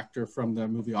well-known actor from the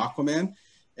movie Aquaman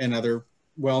and other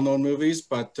well-known movies,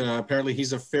 but apparently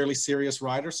he's a fairly serious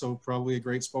rider, so probably a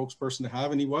great spokesperson to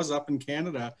have. And he was up in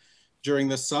Canada during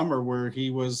the summer where he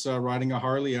was riding a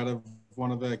Harley out of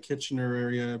one of the Kitchener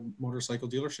area motorcycle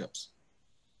dealerships.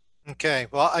 Okay,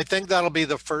 well, I think that'll be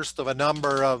the first of a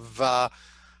number of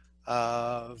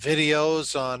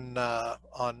videos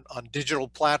on digital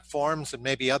platforms and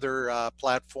maybe other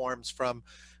platforms from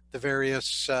the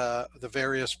various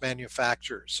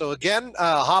manufacturers. So again,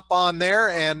 hop on there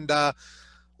and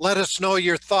let us know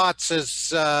your thoughts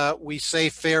as we say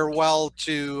farewell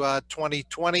to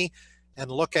 2020 and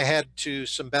look ahead to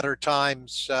some better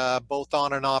times, both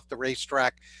on and off the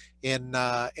racetrack in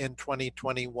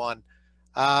 2021.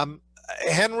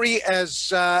 Henry,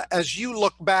 as you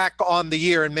look back on the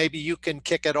year, and maybe you can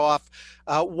kick it off,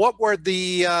 what were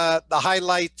the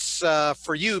highlights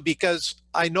for you? Because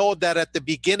I know that at the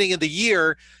beginning of the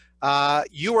year,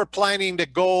 you were planning to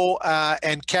go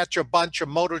and catch a bunch of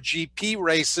MotoGP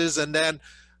races, and then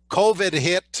COVID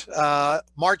hit.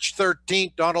 March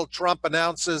 13th, Donald Trump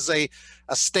announces a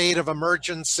state of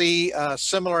emergency.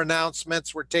 Similar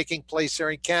announcements were taking place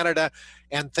here in Canada,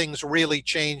 and things really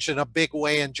changed in a big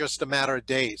way in just a matter of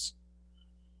days.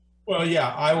 Well,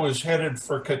 yeah, I was headed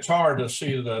for Qatar to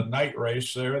see the night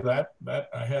race there. That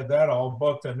I had that all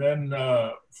booked, and then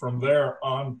from there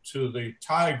on to the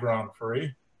Thai Grand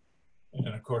Prix, and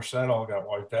of course that all got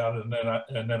wiped out. And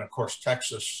then of course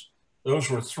Texas. Those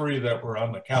were three that were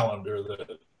on the calendar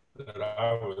that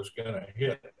I was going to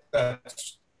hit.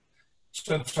 That's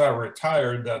since I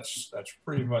retired. That's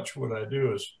pretty much what I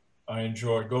do. Is I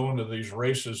enjoy going to these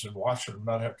races and watching them,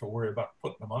 not have to worry about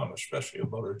putting them on, especially a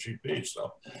MotoGP.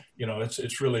 So, you know,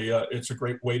 it's really it's a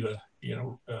great way to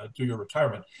do your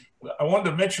retirement. I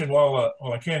wanted to mention while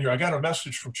I can here, I got a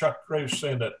message from Chuck Graves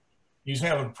saying that he's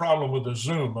having a problem with the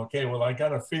Zoom. Okay, well, I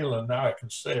got a feeling now I can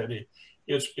say it.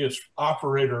 It's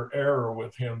operator error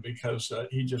with him because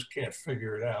he just can't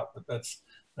figure it out. But that's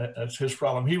his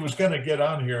problem. He was going to get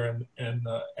on here and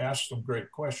ask some great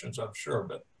questions, I'm sure,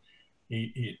 but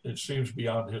it seems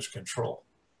beyond his control.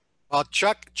 Well,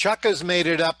 Chuck has made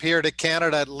it up here to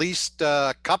Canada at least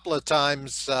a couple of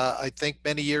times. I think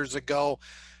many years ago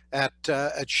at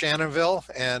Shannonville,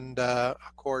 and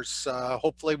of course,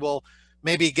 hopefully we'll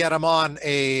maybe get him on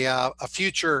a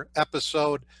future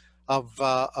episode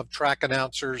of Track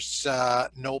Announcers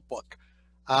Notebook.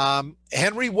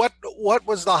 Henry, what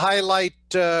was the highlight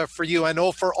for you? I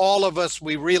know for all of us,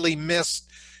 we really missed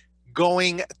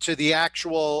going to the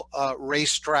actual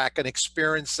racetrack and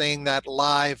experiencing that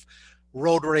live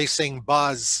road racing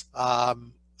buzz. I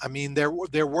mean, there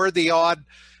were the odd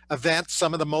events.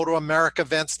 Some of the Moto America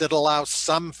events did allow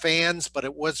some fans, but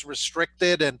it was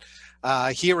restricted. And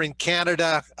here in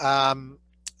Canada, I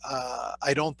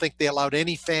don't think they allowed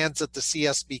any fans at the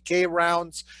CSBK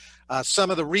rounds.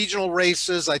 Some of the regional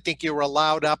races, I think you were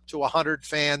allowed up to 100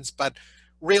 fans, but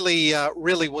really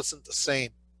wasn't the same.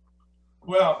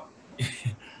 Well,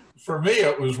 for me,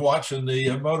 it was watching the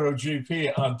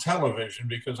MotoGP on television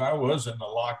because I was in the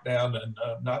lockdown and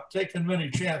not taking many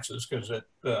chances because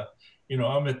you know,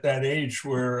 I'm at that age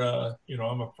where, you know,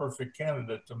 I'm a perfect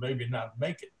candidate to maybe not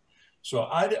make it. So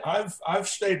I've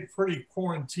stayed pretty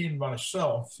quarantined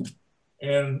myself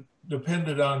and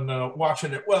depended on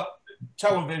watching it. Well,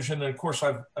 television, and of course,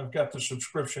 I've got the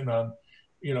subscription on,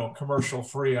 you know, commercial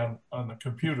free on the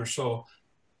computer. So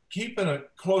keeping a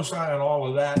close eye on all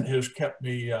of that has kept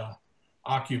me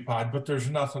occupied, but there's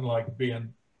nothing like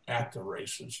being at the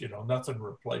races, you know, nothing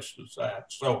replaces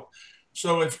that.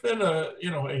 So it's been a,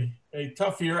 you know, a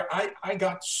tough year. I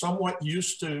got somewhat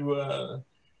used to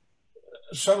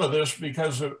some of this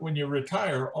because when you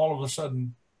retire, all of a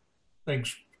sudden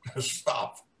things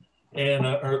stop, and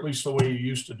or at least the way you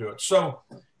used to do it. So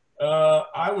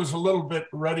I was a little bit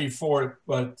ready for it,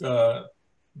 but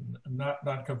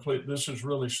not complete. This is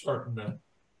really starting to,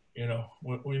 you know,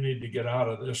 we need to get out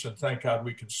of this, and thank God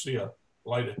we can see a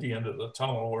light at the end of the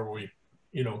tunnel where we,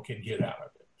 you know, can get out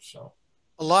of it. So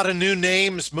a lot of new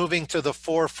names moving to the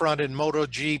forefront in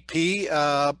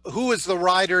MotoGP. Who is the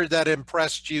rider that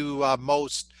impressed you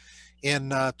most in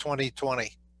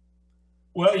 2020?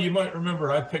 Well, you might remember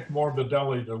I picked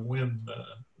Morbidelli to win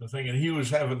the thing, and he was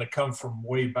having to come from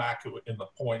way back in the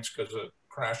points because of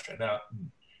crashing out.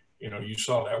 And, you know, you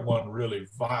saw that one really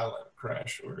violent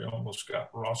crash where he almost got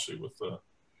Rossi with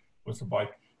the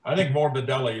bike. I think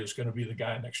Morbidelli is going to be the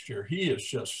guy next year. He is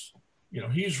just, you know,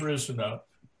 he's risen up,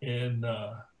 and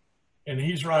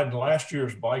he's riding last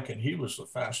year's bike, and he was the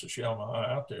fastest Yamaha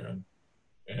out there.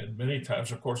 And many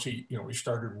times, of course, he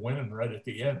started winning right at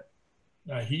the end.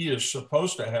 Now, he is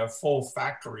supposed to have full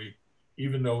factory,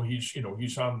 even though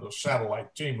he's on the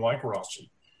satellite team like Rossi.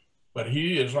 But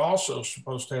he is also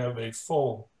supposed to have a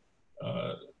full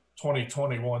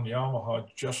 2021 Yamaha,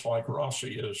 just like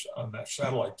Rossi is on that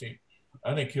satellite team.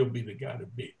 I think he'll be the guy to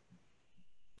beat.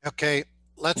 Okay,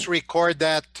 let's record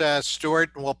that, Stuart,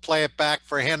 and we'll play it back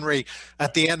for Henry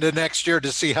at the end of next year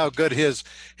to see how good his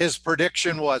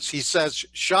prediction was. He says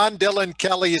Sean Dylan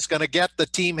Kelly is going to get the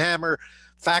Team Hammer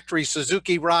factory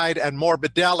Suzuki ride, and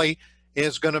Morbidelli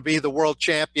is going to be the world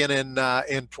champion in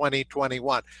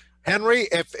 2021. Henry,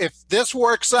 if this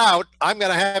works out, I'm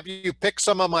going to have you pick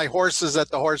some of my horses at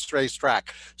the horse race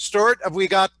track. Stuart, have we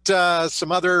got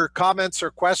some other comments or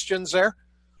questions there?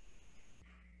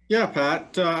 Yeah,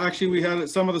 Pat. Actually, we had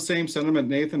some of the same sentiment.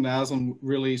 Nathan Naslund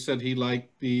really said he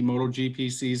liked the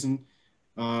MotoGP season.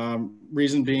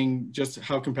 Reason being just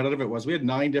how competitive it was. We had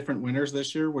 9 different winners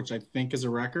this year, which I think is a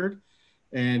record.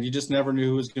 And you just never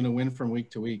knew who was going to win from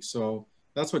week to week. So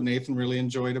that's what Nathan really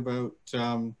enjoyed about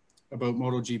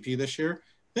MotoGP this year.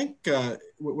 I think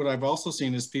what I've also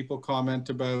seen is people comment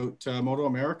about Moto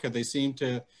America. They seem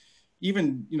to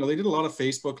even, you know, they did a lot of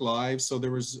Facebook Live, so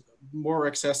there was more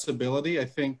accessibility. I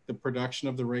think the production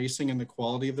of the racing and the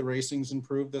quality of the racing's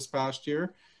improved this past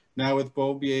year. Now with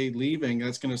Beaubier leaving,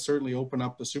 that's going to certainly open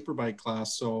up the Superbike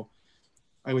class. So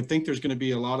I would think there's going to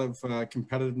be a lot of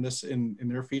competitiveness in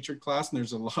their featured class, and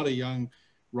there's a lot of young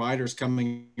riders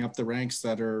coming up the ranks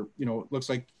that are, you know, looks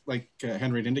like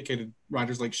Henry had indicated,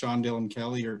 riders like Sean Dylan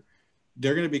Kelly,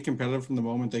 they're going to be competitive from the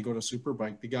moment they go to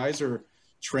Superbike. The guys are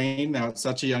trained now at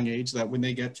such a young age that when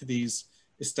they get to these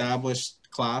established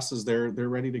classes, they're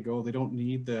ready to go. They don't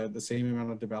need the same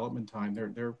amount of development time.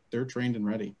 They're trained and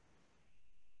ready.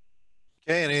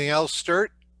 Okay, anything else,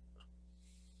 Stuart?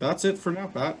 That's it for now,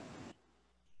 Pat.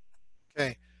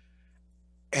 Okay.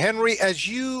 Henry, as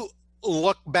you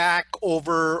look back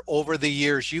over the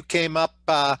years, you came up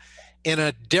in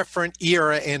a different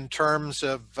era in terms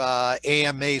of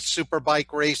AMA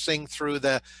Superbike racing through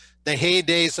the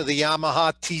heydays of the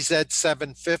Yamaha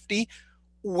TZ750.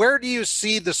 Where do you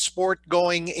see the sport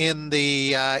going in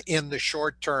the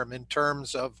short term in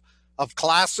terms of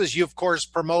classes? You, of course,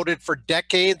 promoted for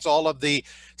decades all of the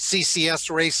CCS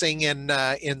racing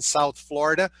in South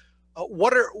Florida.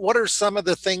 What are some of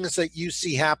the things that you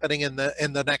see happening in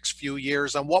the next few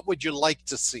years, and what would you like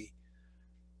to see?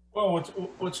 Well,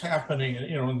 what's happening,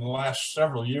 you know, in the last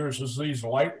several years is these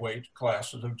lightweight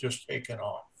classes have just taken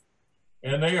off,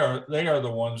 and they are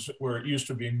the ones where it used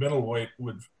to be middleweight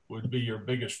would be your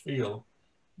biggest field.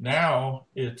 Now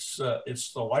it's the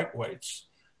lightweights,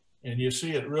 and you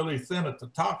see it really thin at the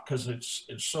top because it's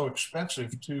so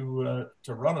expensive to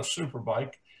run a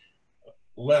superbike.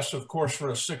 Less, of course, for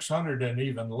a 600 and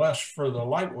even less for the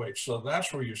lightweight. So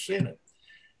that's where you're seeing it.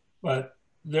 But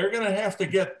they're going to have to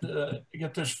get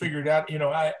this figured out. You know,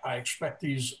 I expect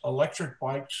these electric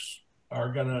bikes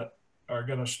are going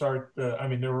to start. I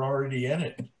mean, they're already in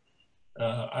it.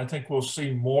 I think we'll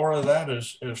see more of that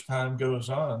as time goes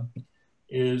on.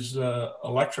 is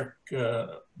electric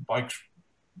bikes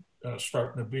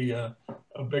starting to be a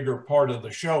bigger part of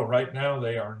the show. Right now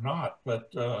they are not,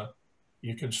 but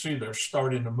you can see they're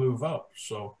starting to move up.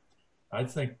 So I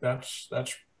think that's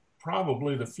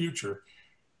probably the future.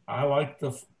 I like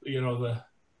the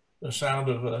sound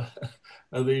of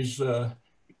of these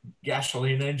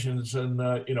gasoline engines, and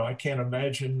I can't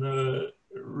imagine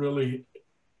really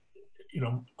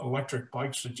electric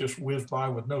bikes that just whiz by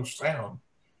with no sound.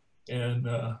 And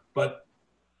but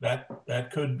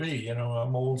that could be,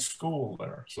 I'm old school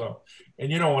there. So,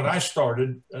 and when I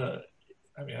started,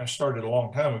 I started a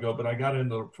long time ago, but I got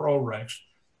into the pro ranks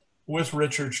with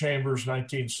Richard Chambers,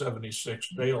 1976,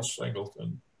 Dale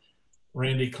Singleton,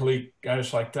 Randy Cleek,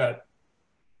 guys like that.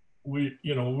 We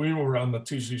were on the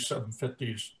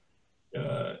TZ750s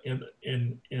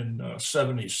in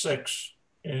 76,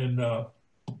 and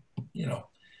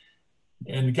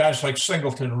and guys like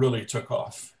Singleton really took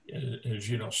off. As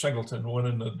you know, Singleton won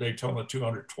in the Daytona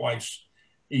 200 twice.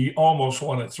 He almost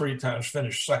won it 3 times,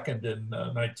 finished second in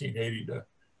 1980 to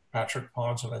Patrick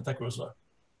Pons, and I think it was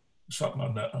something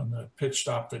on the pit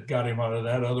stop that got him out of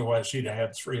that. Otherwise, he'd have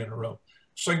had 3 in a row.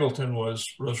 Singleton was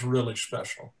really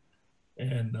special,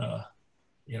 and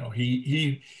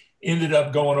he ended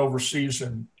up going overseas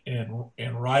and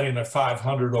riding a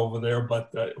 500 over there,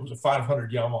 but it was a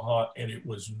 500 Yamaha, and it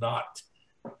was not.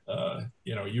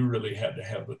 You really had to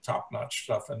have the top-notch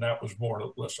stuff, and that was more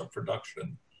or less a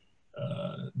production,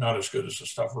 not as good as the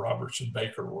stuff Roberts and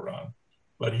Baker were on.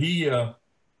 But he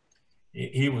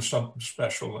was something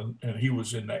special, and he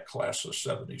was in that class of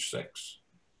 76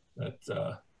 that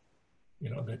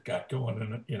that got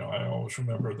going. And I always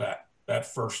remember that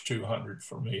first 200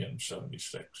 for me in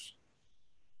 76.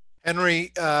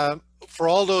 Henry, for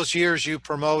all those years you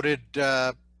promoted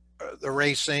the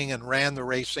racing and ran the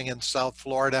racing in South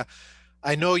Florida,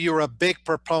 I know you're a big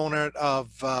proponent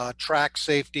of track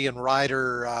safety and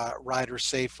rider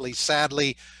safely.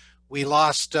 Sadly, we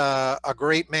lost a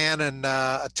great man and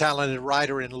a talented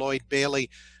rider in Lloyd Bailey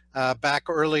back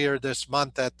earlier this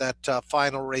month at that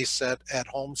final race at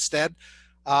Homestead.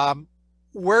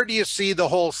 Where do you see the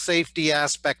whole safety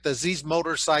aspect as these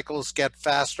motorcycles get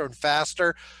faster and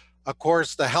faster? Of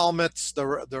course, the helmets,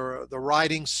 the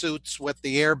riding suits with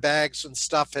the airbags and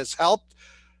stuff has helped.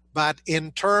 But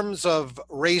in terms of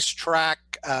racetrack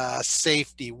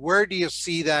safety, where do you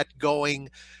see that going?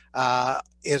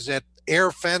 Is it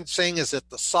air fencing? Is it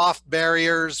the soft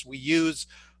barriers? We use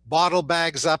bottle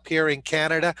bags up here in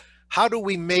Canada. How do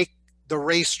we make the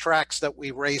racetracks that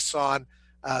we race on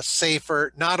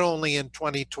safer, not only in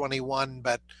 2021,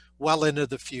 but well into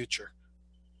the future?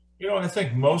 I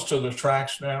think most of the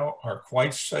tracks now are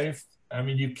quite safe. I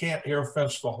mean, you can't air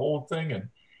fence the whole thing.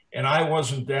 And I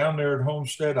wasn't down there at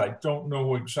Homestead. I don't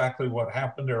know exactly what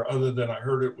happened there, other than I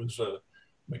heard it was a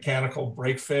mechanical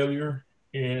brake failure.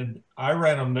 And I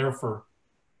ran them there for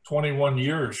 21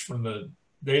 years from the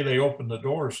day they opened the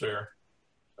doors there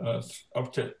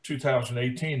up to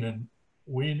 2018. And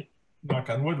we,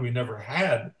 knock on wood, we never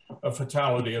had a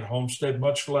fatality at Homestead,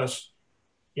 much less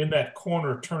in that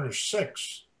corner turner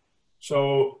 6.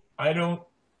 So I don't,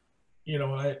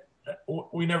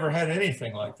 we never had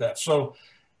anything like that. So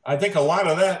I think a lot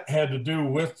of that had to do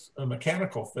with a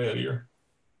mechanical failure,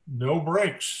 no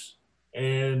brakes,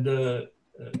 and then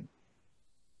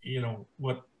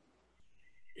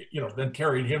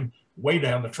carried him way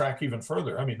down the track even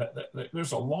further. I mean,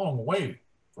 there's a long way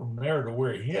from there to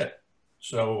where he hit.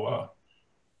 So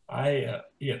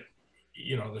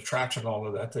the tracks and all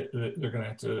of that, they're going to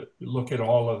have to look at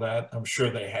all of that. I'm sure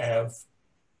they have,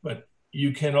 but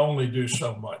you can only do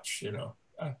so much,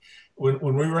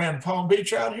 When we ran Palm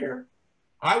Beach out here,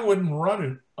 I wouldn't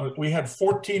run it. We had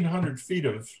 1,400 feet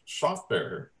of soft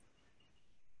barrier.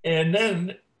 And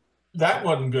then that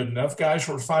wasn't good enough. Guys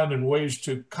were finding ways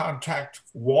to contact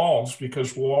walls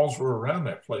because walls were around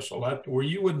that place a lot where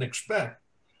you wouldn't expect.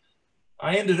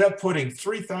 I ended up putting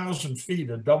 3,000 feet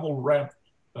of double wrapped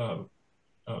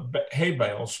hay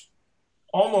bales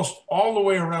almost all the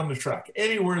way around the track,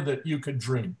 anywhere that you could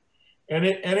dream. And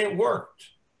it worked.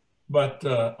 But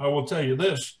I will tell you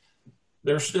this,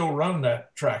 they're still running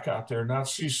that track out there, not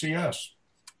CCS.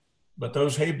 But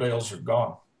those hay bales are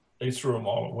gone. They threw them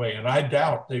all away. And I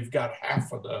doubt they've got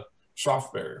half of the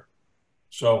soft barrier.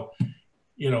 So,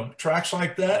 tracks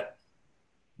like that,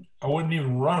 I wouldn't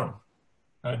even run them.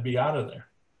 I'd be out of there.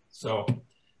 So,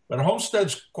 but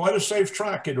Homestead's quite a safe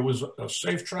track. It was a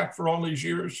safe track for all these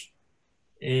years.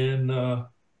 And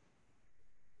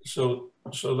so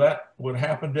that what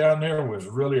happened down there was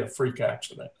really a freak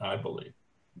accident, I believe.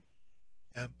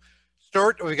 Yeah.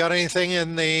 Stuart, we got anything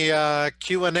in the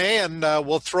Q&A? And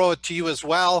we'll throw it to you as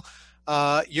well.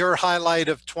 your highlight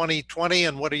of 2020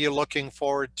 and what are you looking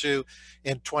forward to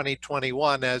in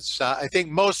 2021? As I think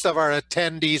most of our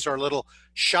attendees are a little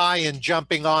shy in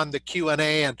jumping on the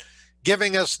Q&A and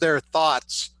giving us their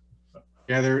thoughts.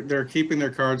 Yeah, they're keeping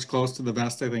their cards close to the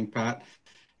vest, I think, Pat.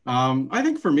 I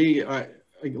think for me,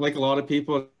 like a lot of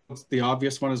people, the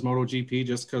obvious one is MotoGP,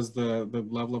 just because the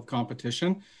level of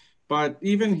competition. But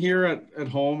even here at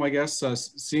home, I guess,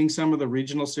 seeing some of the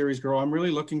regional series grow, I'm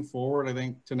really looking forward, I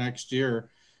think, to next year.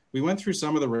 We went through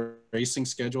some of the racing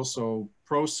schedules. So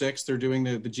Pro 6, they're doing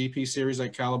the GP series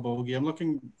at Calabogie. I'm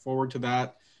looking forward to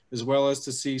that, as well as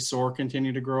to see SOAR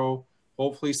continue to grow.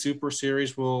 Hopefully Super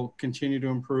Series will continue to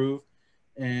improve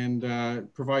and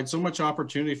provide so much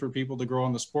opportunity for people to grow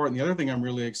in the sport. And the other thing I'm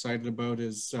really excited about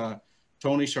is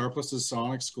Tony Sharpless's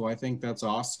Sonic School. I think that's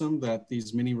awesome that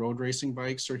these mini road racing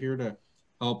bikes are here to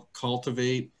help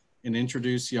cultivate and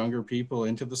introduce younger people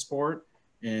into the sport.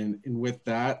 And with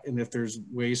that, and if there's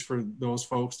ways for those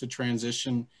folks to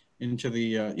transition into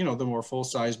the, the more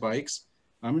full-size bikes,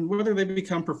 I mean, whether they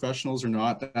become professionals or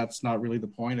not, that's not really the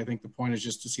point. I think the point is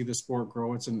just to see the sport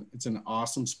grow. It's an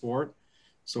awesome sport.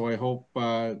 So I hope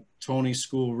Tony's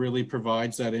school really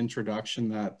provides that introduction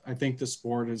that I think the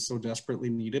sport is so desperately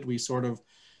needed. We sort of,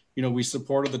 we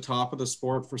supported the top of the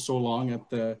sport for so long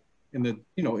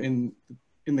in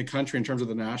the country in terms of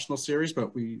the national series,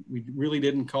 but we really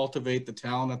didn't cultivate the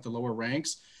talent at the lower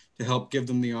ranks to help give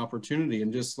them the opportunity.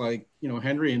 And just like,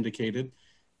 Henry indicated,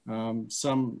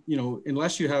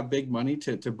 unless you have big money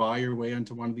to buy your way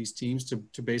into one of these teams,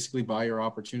 to basically buy your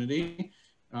opportunity,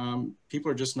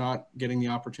 people are just not getting the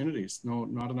opportunities.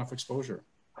 Not enough exposure.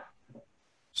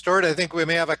 Stuart, I think we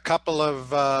may have a couple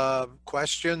of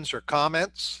questions or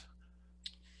comments.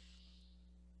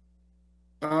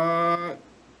 Yeah,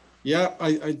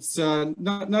 it's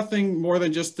nothing more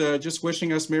than just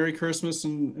wishing us Merry Christmas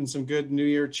and some good New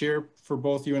Year cheer for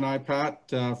both you and I, Pat,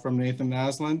 from Nathan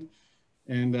Naslund.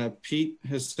 And Pete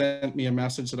has sent me a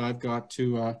message that I've got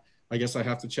to, I guess I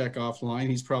have to check offline.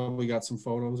 He's probably got some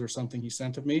photos or something he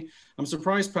sent of me. I'm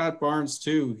surprised Pat Barnes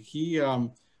too.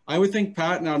 I would think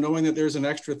Pat, now knowing that there's an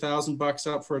extra $1,000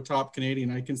 up for a top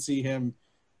Canadian, I can see him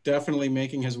definitely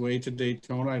making his way to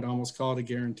Daytona. I'd almost call it a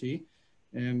guarantee.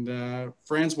 And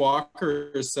Franz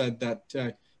Walker has said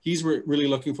that he's really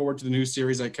looking forward to the new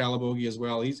series at Calabogie as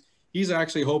well. He's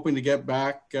actually hoping to get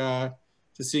back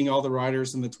to seeing all the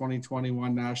riders in the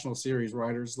 2021 National Series,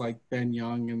 riders like Ben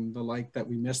Young and the like that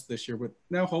we missed this year. But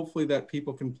now hopefully that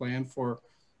people can plan for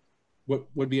what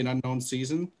would be an unknown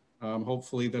season.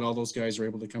 Hopefully that all those guys are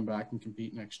able to come back and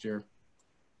compete next year.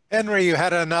 Henry, you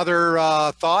had another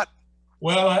thought?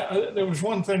 Well, there was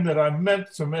one thing that I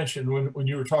meant to mention when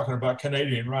you were talking about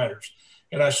Canadian riders.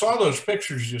 And I saw those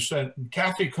pictures you sent, and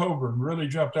Kathy Coburn really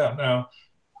jumped out. Now,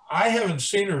 I haven't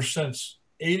seen her since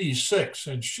 '86,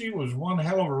 and she was one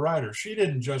hell of a rider. She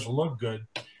didn't just look good.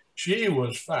 She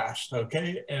was fast,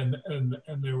 okay? And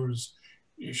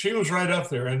she was right up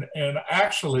there. And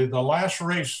actually, the last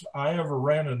race I ever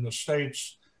ran in the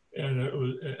States, and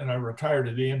I retired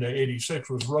at the end of '86,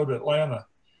 was Road Atlanta.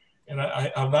 And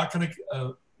I'm not going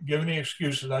to give any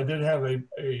excuses. I did have a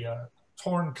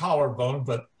torn collarbone,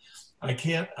 but I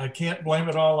can't blame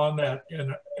it all on that.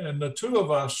 And the two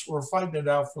of us were fighting it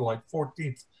out for like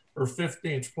 14th or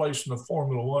 15th place in the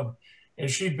Formula One, and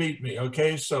she beat me.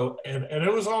 Okay, so and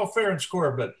it was all fair and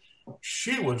square, but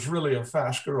she was really a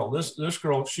fast girl. This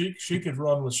girl, she could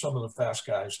run with some of the fast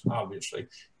guys. Obviously,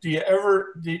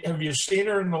 have you seen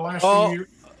her in the last few years?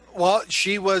 Well,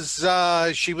 she was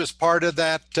part of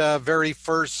that very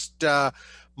first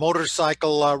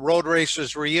motorcycle road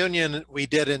racers reunion we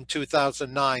did in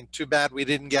 2009. Too bad we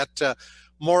didn't get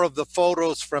more of the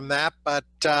photos from that, but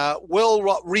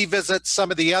we'll revisit some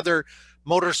of the other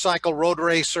motorcycle road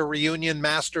racer reunion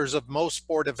Masters of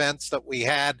Mosport events that we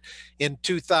had in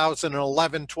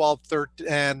 2011, 12, 13,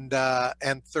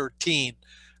 and 13.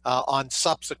 On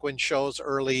subsequent shows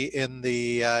early in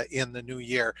the new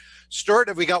year. Stuart,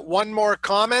 have we got one more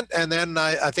comment, and then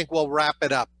I think we'll wrap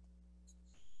it up.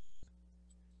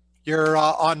 You're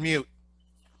on mute.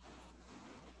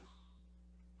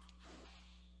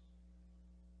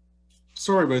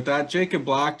 Sorry about that. Jacob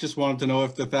Black just wanted to know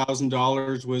if the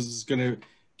 $1,000 was going to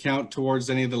count towards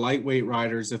any of the lightweight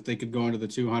riders, if they could go into the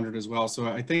 200 as well. So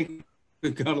I think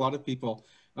we've got a lot of people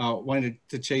wanting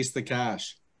to chase the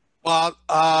cash. Well,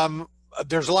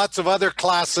 there's lots of other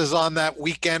classes on that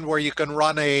weekend where you can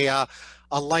run a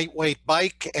lightweight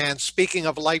bike. And speaking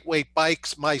of lightweight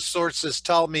bikes, my sources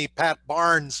tell me Pat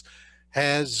Barnes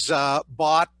has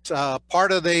bought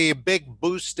part of the big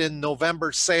boost in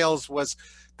November sales was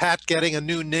Pat getting a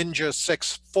new Ninja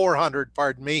 400,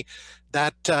 pardon me,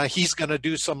 that he's going to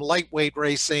do some lightweight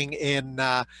racing in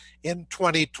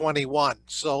 2021.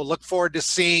 So look forward to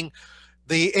seeing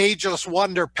the ageless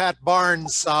wonder Pat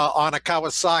Barnes on a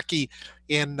Kawasaki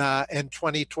in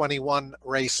 2021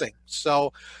 racing.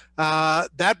 So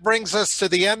that brings us to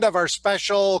the end of our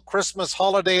special Christmas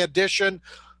holiday edition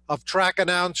of Track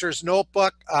Announcer's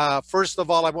Notebook. First of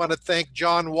all, I want to thank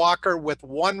John Walker with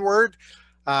One Word.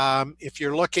 If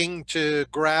you're looking to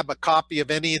grab a copy of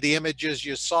any of the images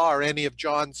you saw or any of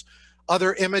John's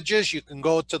other images, you can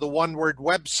go to the One Word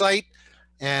website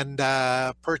and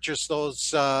purchase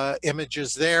those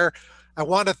images there. I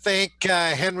want to thank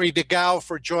Henry DeGao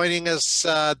for joining us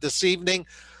this evening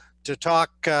to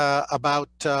talk about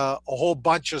a whole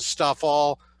bunch of stuff,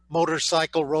 all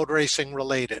motorcycle road racing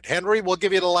related. Henry, we'll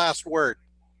give you the last word.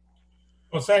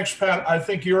 Well, thanks, Pat. I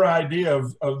think your idea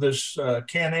of this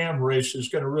Can-Am race is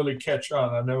going to really catch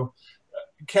on. I know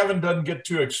Kevin doesn't get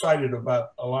too excited about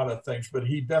a lot of things, but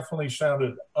he definitely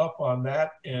sounded up on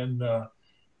that, and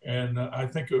I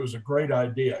think it was a great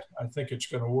idea. I think it's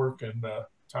going to work, and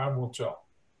time will tell.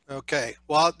 Okay.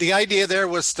 Well, the idea there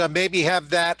was to maybe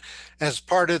have that as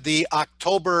part of the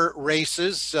October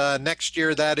races. Next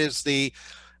year, that is the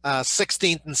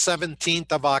 16th and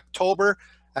 17th of October.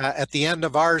 At the end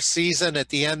of our season, at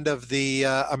the end of the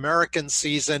American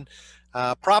season,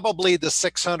 probably the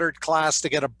 600 class, to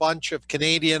get a bunch of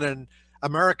Canadian and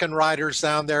American riders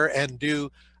down there and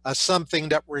do something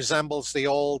that resembles the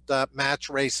old match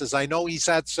races. I know he's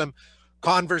had some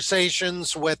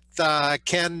conversations with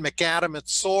Ken McAdam at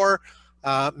SOAR,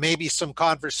 maybe some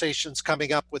conversations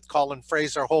coming up with Colin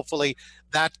Fraser. Hopefully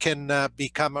that can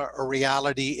become a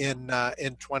reality in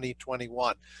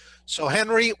 2021. So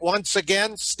Henry, once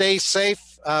again, stay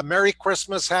safe. Merry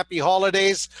Christmas, happy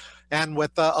holidays. And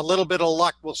with a little bit of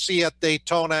luck, we'll see you at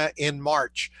Daytona in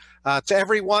March. To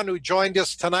everyone who joined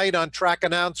us tonight on Track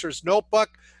Announcer's Notebook,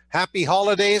 happy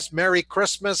holidays, Merry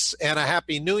Christmas, and a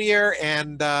Happy New Year.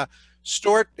 And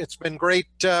Stuart, it's been great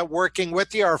working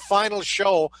with you. Our final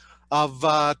show of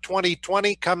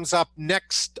 2020 comes up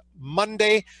next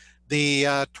Monday, the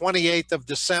 28th of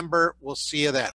December. We'll see you then.